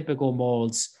typical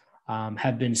molds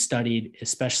have been studied,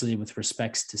 especially with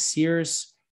respects to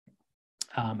sears,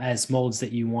 as molds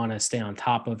that you want to stay on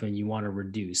top of and you want to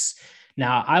reduce.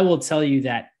 Now, I will tell you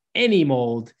that any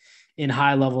mold in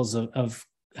high levels of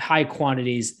high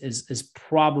quantities is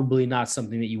probably not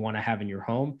something that you want to have in your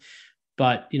home.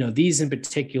 But, these in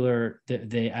particular,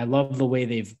 I love the way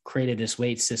they've created this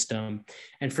weight system.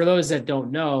 And for those that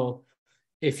don't know,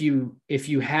 if you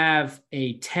have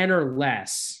a 10 or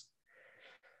less,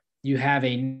 you have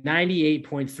a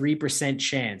 98.3%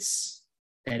 chance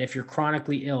that if you're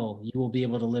chronically ill, you will be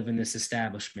able to live in this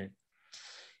establishment.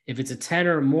 If it's a 10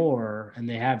 or more, and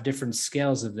they have different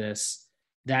scales of this,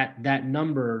 that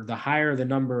number, the higher the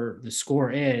number, the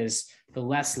score is, the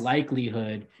less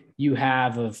likelihood you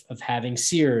have of having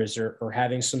sears or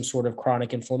having some sort of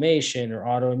chronic inflammation or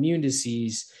autoimmune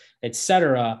disease, et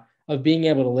cetera, of being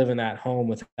able to live in that home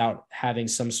without having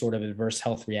some sort of adverse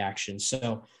health reaction.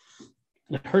 So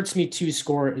the Hurts Me Too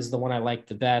score is the one I like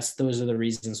the best. Those are the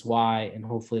reasons why, and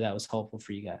hopefully that was helpful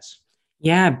for you guys.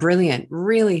 Yeah, brilliant.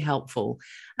 Really helpful.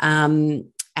 And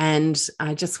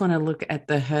I just want to look at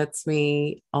the Hurts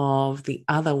Me of the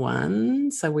other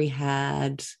one. So we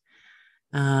had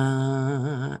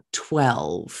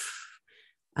 12.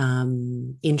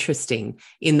 Interesting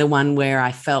in the one where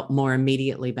I felt more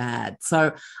immediately bad.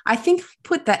 So I think I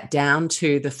put that down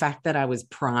to the fact that I was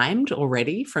primed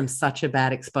already from such a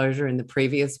bad exposure in the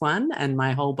previous one. And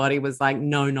my whole body was like,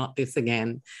 no, not this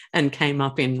again, and came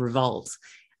up in revolt.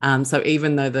 So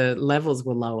even though the levels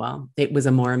were lower, it was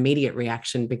a more immediate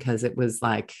reaction because it was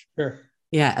like,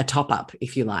 a top up,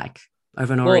 if you like, of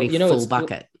an already full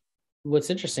bucket.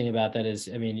 What's interesting about that is,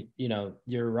 I mean,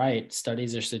 you're right.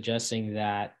 Studies are suggesting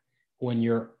that when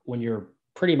you're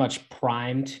pretty much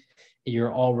primed, you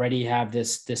already have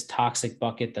this toxic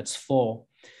bucket that's full.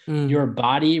 Your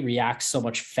body reacts so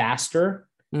much faster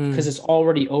because it's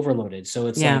already overloaded. So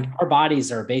it's like our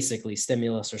bodies are basically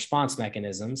stimulus response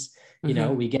mechanisms.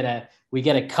 We get a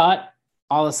cut,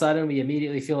 all of a sudden we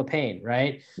immediately feel a pain,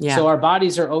 right? Yeah. So our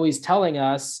bodies are always telling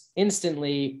us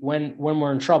instantly when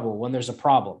we're in trouble, when there's a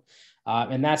problem.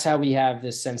 And that's how we have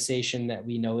this sensation that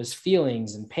we know as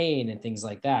feelings and pain and things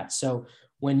like that. So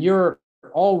when you're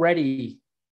already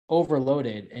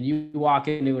overloaded and you walk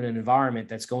into an environment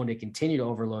that's going to continue to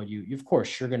overload you, of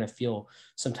course, you're going to feel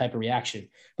some type of reaction.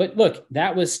 But look,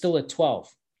 that was still at 12,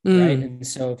 right? And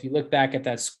so if you look back at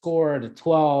that score at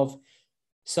 12,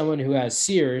 someone who has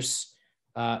sears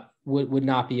would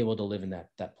not be able to live in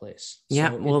that place. Yeah,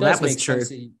 so well, that was true.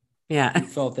 You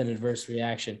felt an adverse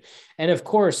reaction. And of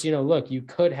course, look, you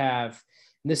could have,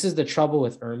 this is the trouble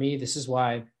with ERMI. This is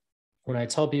why when I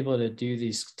tell people to do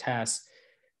these tests,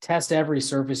 test every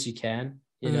surface you can,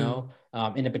 in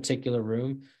a particular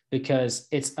room, because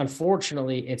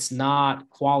unfortunately, it's not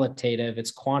qualitative,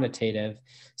 it's quantitative.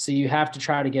 So you have to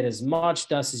try to get as much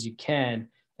dust as you can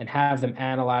and have them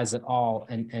analyze it all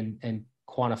and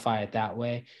quantify it that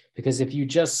way. Because if you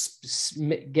just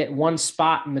get one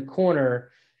spot in the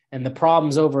corner and the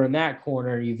problem's over in that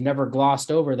corner, you've never glossed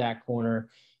over that corner,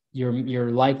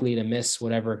 you're likely to miss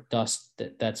whatever dust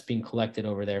that's being collected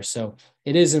over there. So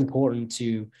it is important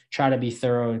to try to be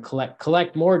thorough and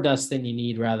collect more dust than you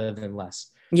need rather than less.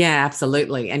 Yeah,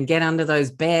 absolutely. And get under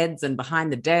those beds and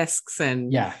behind the desks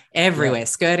and everywhere,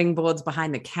 skirting boards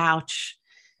behind the couch.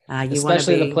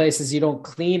 Especially the places you don't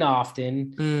clean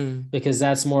often, because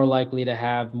that's more likely to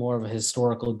have more of a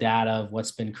historical data of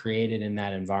what's been created in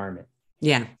that environment.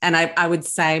 Yeah. And I would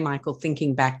say, Michael,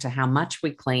 thinking back to how much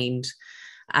we cleaned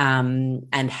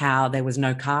and how there was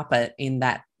no carpet in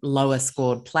that lower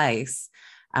scored place,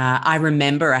 I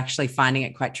remember actually finding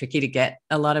it quite tricky to get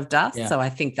a lot of dust. Yeah. So I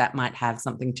think that might have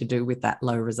something to do with that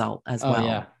low result as well.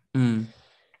 Yeah.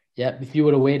 Yeah. If you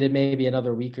would have waited maybe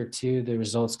another week or two, the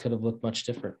results could have looked much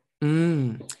different.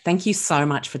 Thank you so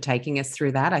much for taking us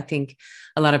through that. I think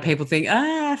a lot of people think,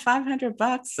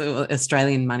 $500, or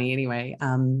Australian money anyway,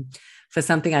 for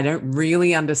something I don't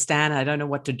really understand. I don't know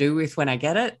what to do with when I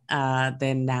get it.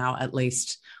 Then now at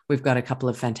least we've got a couple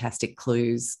of fantastic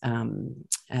clues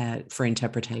for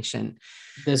interpretation.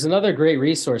 There's another great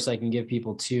resource I can give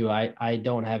people too. I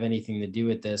don't have anything to do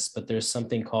with this, but there's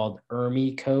something called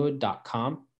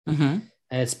ERMIcode.com. And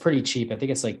it's pretty cheap. I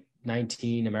think it's like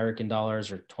 19 American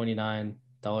dollars or $29,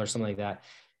 something like that.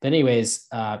 But anyways,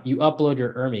 you upload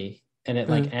your ERMI and it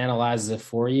like analyzes it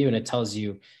for you. And it tells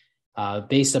you,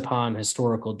 based upon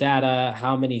historical data,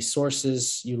 how many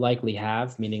sources you likely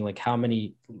have, meaning like how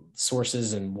many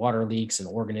sources and water leaks and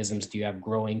organisms do you have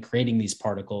creating these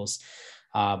particles?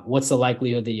 What's the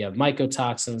likelihood that you have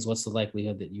mycotoxins? What's the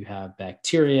likelihood that you have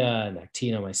bacteria and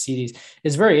actinomycetes?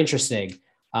 It's very interesting.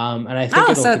 And I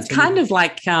think so it's kind of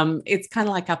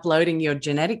like uploading your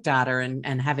genetic data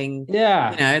and having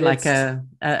like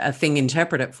a thing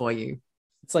interpret it for you.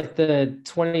 It's like the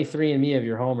 23andMe of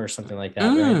your home or something like that,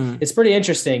 right? It's pretty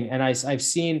interesting. And I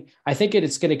think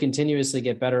it's going to continuously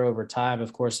get better over time,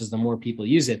 of course, as the more people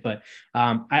use it. But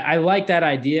I like that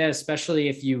idea, especially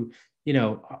if you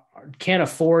can't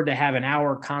afford to have an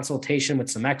hour consultation with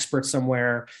some expert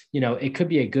somewhere. It could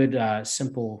be a good,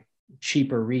 simple,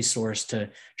 cheaper resource to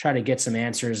try to get some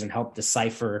answers and help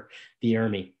decipher the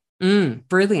ERMI.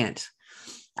 Brilliant.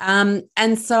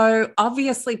 And so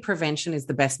obviously prevention is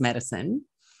the best medicine.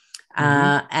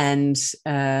 And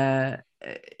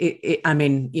I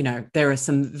mean, there are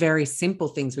some very simple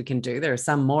things we can do. There are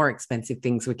some more expensive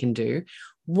things we can do.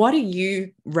 What do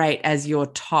you rate as your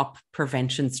top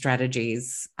prevention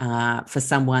strategies for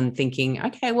someone thinking,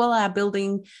 okay, well, our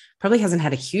building probably hasn't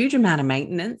had a huge amount of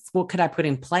maintenance. What could I put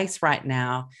in place right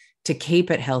now to keep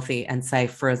it healthy and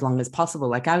safe for as long as possible?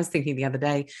 Like I was thinking the other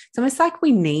day, it's almost like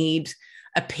we need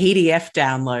a PDF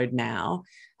download now.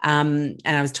 And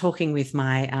I was talking with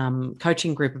my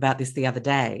coaching group about this the other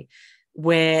day,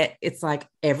 where it's like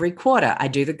every quarter I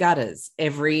do the gutters.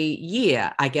 Every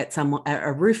year I get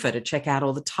a roofer to check out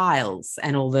all the tiles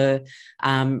and all the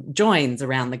joins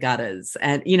around the gutters,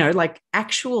 and like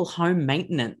actual home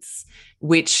maintenance,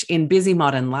 which in busy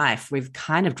modern life we've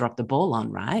kind of dropped the ball on,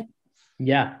 right?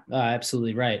 Yeah,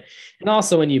 absolutely right. And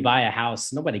also when you buy a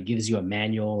house, nobody gives you a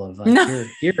manual of like, No.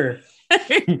 here's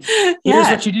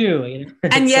Yeah. what you do.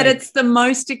 And yet it's the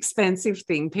most expensive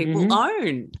thing people Mm-hmm.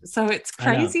 own. So it's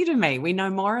crazy to me. We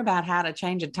know more about how to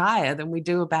change a tire than we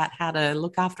do about how to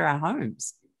look after our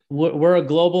homes. We're a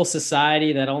global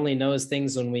society that only knows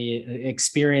things when we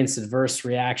experience adverse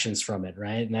reactions from it,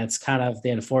 right? And that's kind of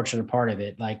the unfortunate part of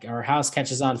it. Like our house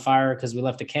catches on fire because we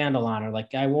left a candle on, or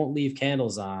like I won't leave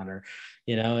candles on, or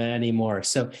anymore.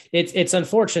 So it's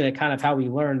unfortunate kind of how we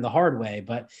learn the hard way,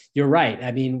 but you're right.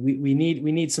 I mean, we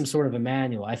need some sort of a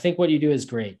manual. I think what you do is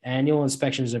great. Annual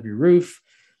inspections of your roof.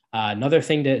 Another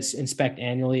thing to inspect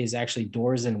annually is actually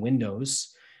doors and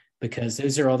windows, because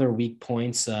those are other weak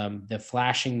points. The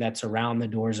flashing that's around the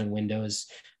doors and windows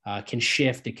can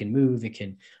shift, it can move, it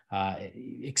can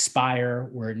expire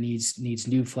where it needs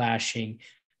new flashing,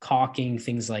 caulking,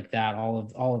 things like that.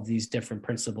 All of these different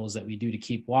principles that we do to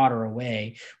keep water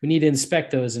away, we need to inspect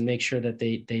those and make sure that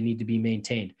they need to be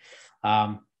maintained.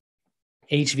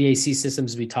 HVAC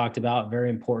systems we talked about, very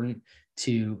important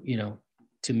to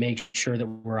make sure that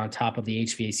we're on top of the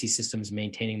HVAC systems,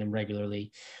 maintaining them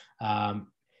regularly.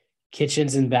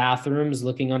 Kitchens and bathrooms,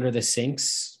 looking under the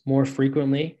sinks more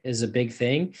frequently is a big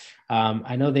thing.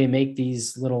 I know they make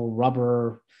these little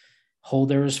rubber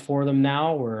holders for them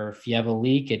now, where if you have a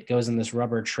leak, it goes in this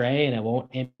rubber tray and it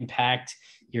won't impact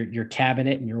your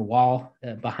cabinet and your wall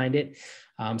behind it.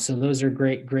 So those are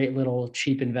great little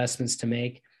cheap investments to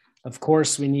make. Of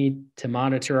course, we need to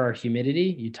monitor our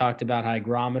humidity. You talked about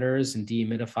hygrometers and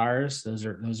dehumidifiers.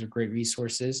 Those are great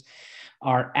resources.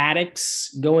 Our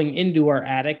attics, going into our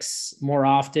attics more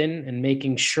often and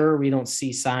making sure we don't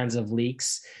see signs of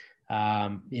leaks.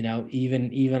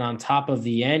 Even on top of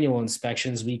the annual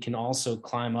inspections, we can also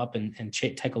climb up and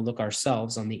take a look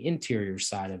ourselves on the interior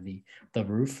side of the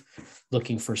roof,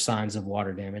 looking for signs of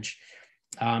water damage.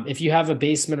 If you have a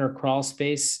basement or crawl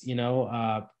space,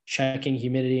 checking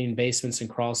humidity in basements and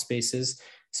crawl spaces,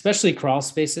 especially crawl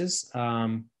spaces.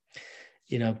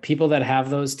 People that have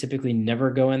those typically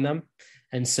never go in them.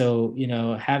 And so,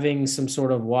 having some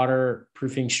sort of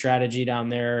waterproofing strategy down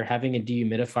there, having a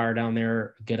dehumidifier down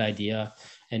there, a good idea,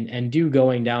 and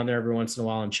going down there every once in a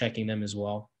while and checking them as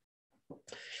well.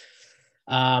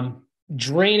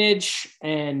 Drainage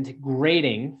and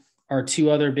grading are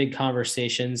two other big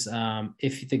conversations.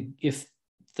 If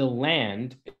the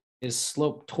land is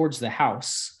sloped towards the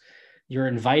house, you're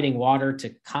inviting water to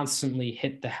constantly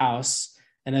hit the house,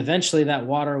 and eventually that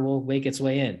water will make its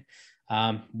way in.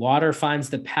 Water finds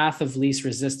the path of least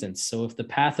resistance. So if the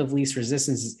path of least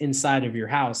resistance is inside of your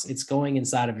house, it's going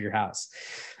inside of your house.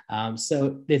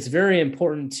 So it's very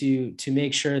important to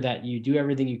make sure that you do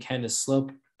everything you can to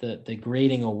slope the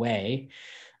grading away.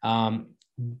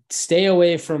 Stay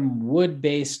away from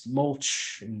wood-based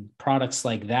mulch and products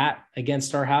like that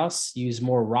against our house. Use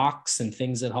more rocks and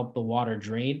things that help the water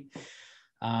drain.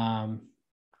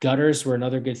 Gutters were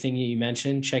another good thing that you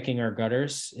mentioned, checking our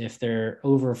gutters. If they're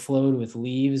overflowed with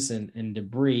leaves and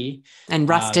debris. And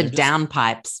rusted down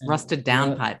pipes as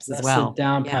well. Rusted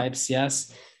down pipes,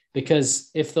 yes. Because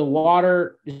if the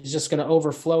water is just going to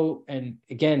overflow and,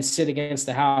 again, sit against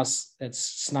the house,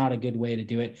 that's not a good way to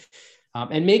do it.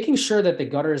 And making sure that the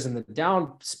gutters and the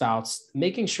downspouts,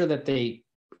 making sure that they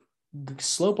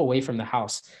slope away from the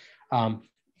house.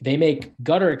 They make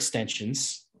gutter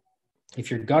extensions.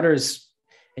 If your gutters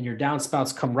and your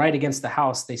downspouts come right against the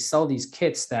house, they sell these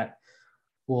kits that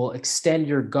will extend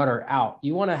your gutter out.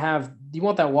 You want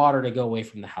that water to go away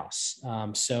from the house.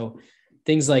 So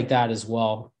things like that as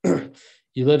well.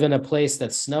 You live in a place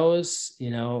that snows,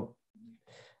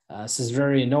 this is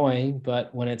very annoying,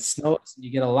 but when it snows, you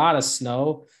get a lot of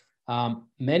snow.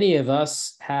 Many of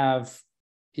us have,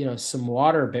 some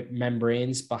water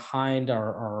membranes behind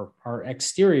our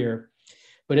exterior,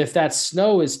 but if that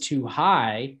snow is too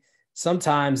high,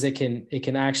 sometimes it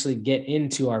can actually get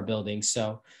into our building.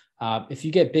 So if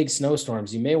you get big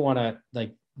snowstorms, you may want to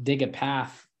dig a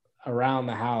path around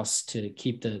the house to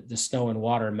keep the snow and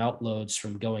water melt loads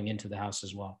from going into the house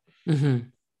as well. Mm-hmm.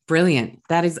 Brilliant.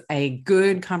 That is a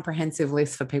good comprehensive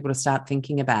list for people to start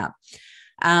thinking about.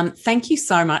 Thank you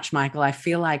so much, Michael. I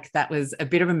feel like that was a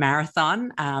bit of a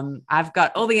marathon. I've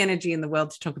got all the energy in the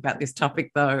world to talk about this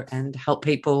topic, though, and help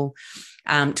people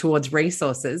towards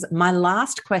resources. My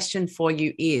last question for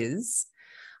you is,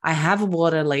 I have a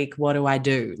water leak. What do I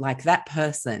do? Like that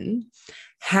person,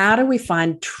 how do we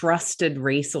find trusted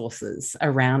resources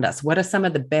around us? What are some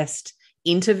of the best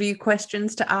interview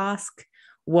questions to ask?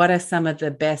 What are some of the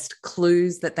best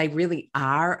clues that they really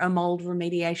are a mold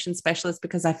remediation specialist?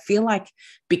 Because I feel like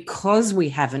because we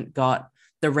haven't got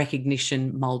the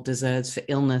recognition mold deserves for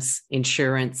illness,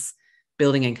 insurance,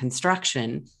 building and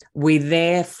construction, we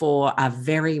therefore are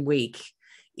very weak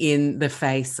in the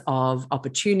face of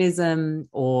opportunism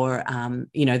or,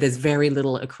 there's very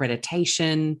little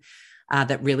accreditation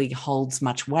that really holds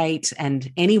much weight,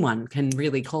 and anyone can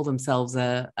really call themselves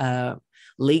a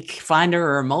leak finder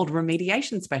or a mold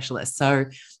remediation specialist. So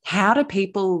how do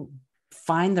people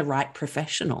find the right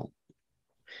professional?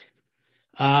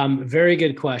 Very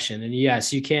good question. And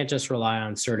yes, you can't just rely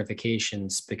on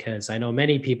certifications, because I know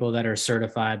many people that are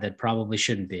certified that probably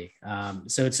shouldn't be.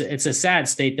 So it's a sad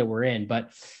state that we're in,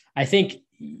 but I think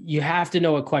you have to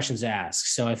know what questions to ask.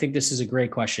 So I think this is a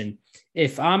great question.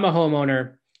 If I'm a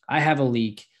homeowner, I have a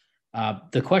leak,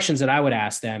 the questions that I would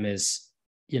ask them is,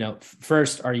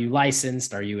 first, are you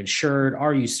licensed? Are you insured?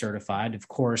 Are you certified? Of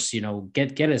course,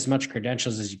 get as much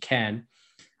credentials as you can.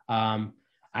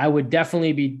 I would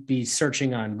definitely be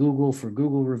searching on Google for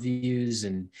Google reviews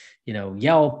and,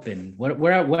 Yelp and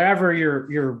whatever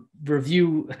your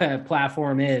review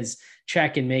platform is,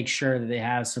 check and make sure that they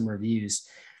have some reviews.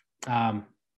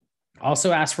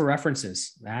 Also ask for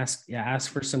references.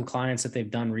 Ask for some clients that they've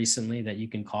done recently that you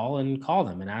can call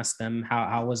them and ask them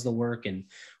how was the work and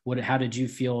how did you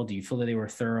feel? Do you feel that they were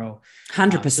thorough?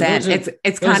 100%.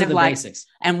 It's kind of like basics.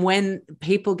 And when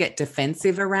people get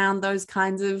defensive around those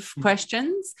kinds of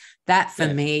questions, that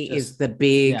for me is the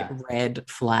big red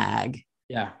flag.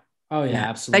 Yeah. Oh yeah,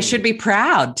 absolutely. They should be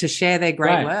proud to share their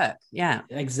great work. Yeah,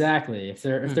 exactly. If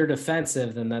they're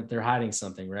defensive, then that they're hiding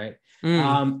something, right?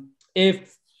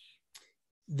 If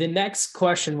the next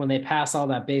question, when they pass all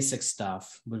that basic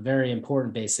stuff, but very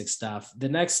important basic stuff, the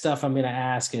next stuff I'm going to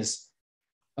ask is,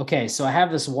 okay, so I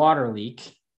have this water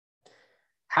leak.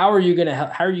 How are you going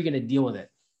to deal with it?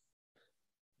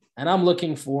 And I'm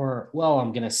looking for,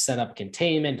 I'm going to set up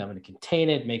containment. I'm going to contain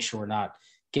it, make sure we're not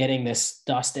getting this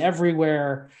dust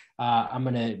everywhere. I'm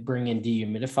going to bring in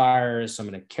dehumidifiers. I'm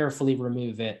going to carefully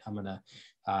remove it. I'm going to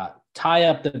tie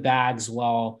up the bags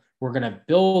well. We're going to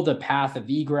build a path of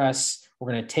egress.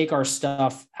 We're going to take our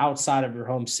stuff outside of your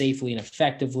home safely and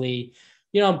effectively.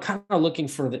 I'm kind of looking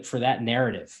for that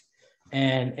narrative.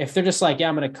 And if they're just like,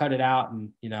 I'm going to cut it out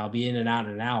and, I'll be in and out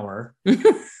in an hour,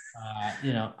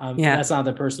 that's not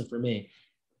the person for me.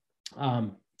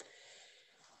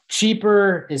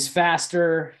 Cheaper is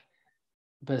faster,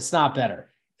 but it's not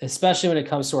better, especially when it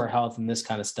comes to our health and this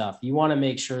kind of stuff. You want to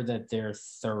make sure that they're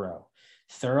thorough.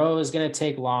 Thorough is going to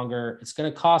take longer. It's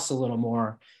going to cost a little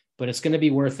more, but it's going to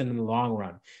be worth it in the long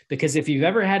run. Because if you've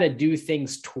ever had to do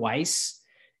things twice,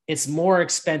 it's more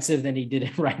expensive than you did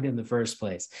it right in the first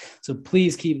place. So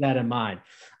please keep that in mind.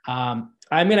 I'm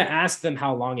going to ask them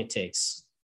how long it takes,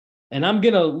 and I'm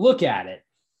going to look at it,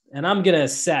 and I'm going to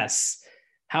assess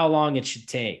how long it should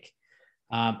take.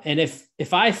 And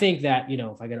if I think that,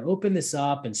 if I got to open this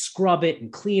up and scrub it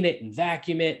and clean it and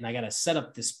vacuum it, and I got to set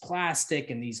up this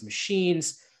plastic and these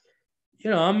machines,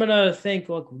 I'm going to think,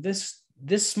 look, this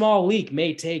small leak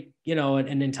may take,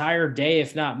 an entire day,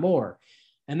 if not more.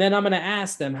 And then I'm going to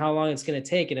ask them how long it's going to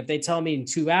take. And if they tell me in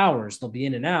 2 hours, they'll be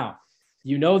in and out.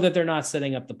 That they're not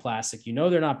setting up the plastic.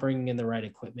 They're not bringing in the right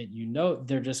equipment.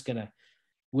 They're just going to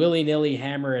willy-nilly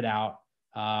hammer it out.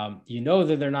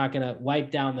 That they're not going to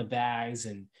wipe down the bags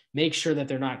and make sure that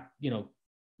they're not,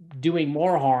 doing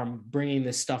more harm, bringing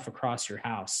this stuff across your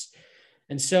house.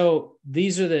 And so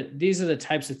these are the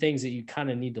types of things that you kind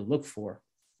of need to look for,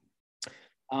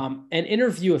 and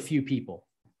interview a few people,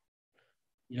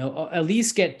 at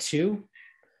least get 2.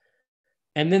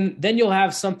 And then you'll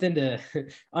have something to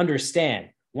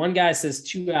understand. One guy says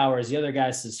 2 hours. The other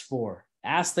guy says 4.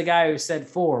 Ask the guy who said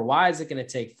 4, why is it going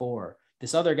to take 4?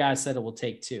 This other guy said it will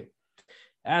take 2.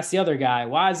 Ask the other guy,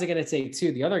 why is it going to take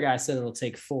 2? The other guy said it'll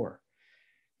take 4.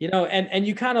 And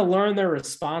you kind of learn their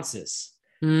responses.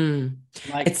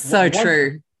 Like it's so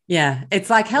true. Yeah. It's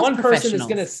like health one professionals. Person is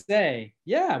going to say,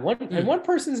 and one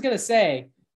person is going to say,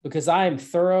 because I am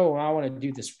thorough and I want to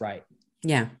do this right.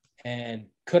 Yeah. And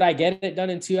Could I get it done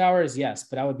in 2 hours? Yes,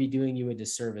 but I would be doing you a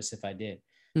disservice if I did.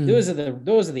 Mm.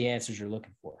 Those are the answers you're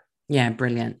looking for. Yeah,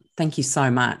 brilliant. Thank you so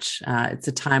much. It's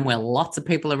a time where lots of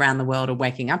people around the world are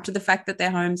waking up to the fact that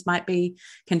their homes might be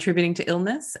contributing to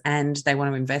illness and they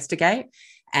want to investigate.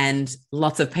 And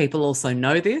lots of people also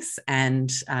know this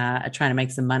and are trying to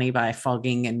make some money by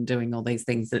fogging and doing all these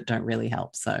things that don't really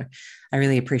help. So I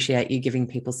really appreciate you giving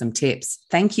people some tips.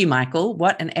 Thank you, Michael.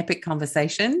 What an epic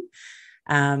conversation.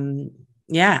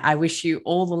 I wish you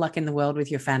all the luck in the world with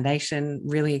your foundation.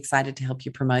 Really excited to help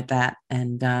you promote that.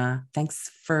 And thanks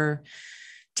for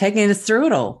taking us through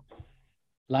it all.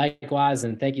 Likewise.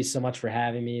 And thank you so much for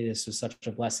having me. This was such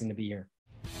a blessing to be here.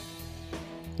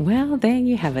 Well, there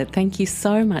you have it. Thank you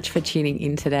so much for tuning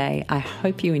in today. I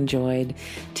hope you enjoyed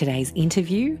today's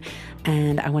interview.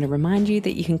 And I want to remind you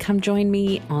that you can come join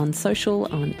me on social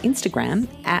on Instagram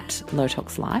at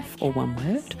LowToxLife, or one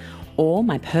word, or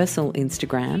my personal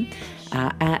Instagram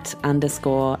at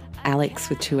 _Alex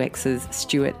with 2 X's,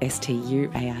 Stuart,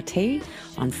 STUART.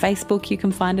 On Facebook, you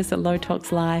can find us at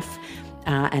LowToxLife.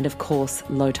 And of course,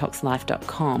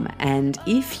 lowtoxlife.com. And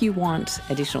if you want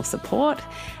additional support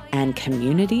and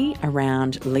community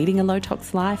around leading a low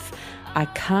tox life, I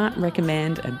can't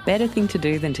recommend a better thing to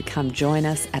do than to come join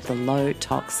us at the Low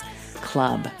Tox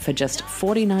Club for just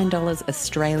 $49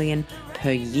 Australian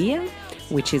per year,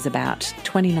 which is about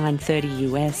 $29.30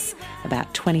 US,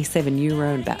 about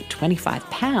 €27 and about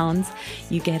 £25.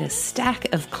 You get a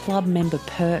stack of club member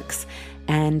perks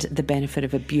and the benefit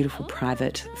of a beautiful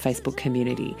private Facebook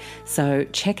community. So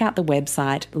check out the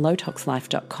website,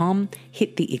 lowtoxlife.com,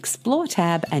 hit the Explore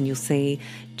tab, and you'll see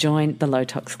Join the Low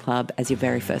Tox Club as your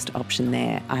very first option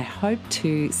there. I hope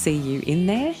to see you in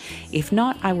there. If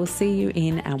not, I will see you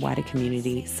in our wider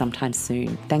community sometime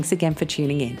soon. Thanks again for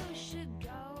tuning in.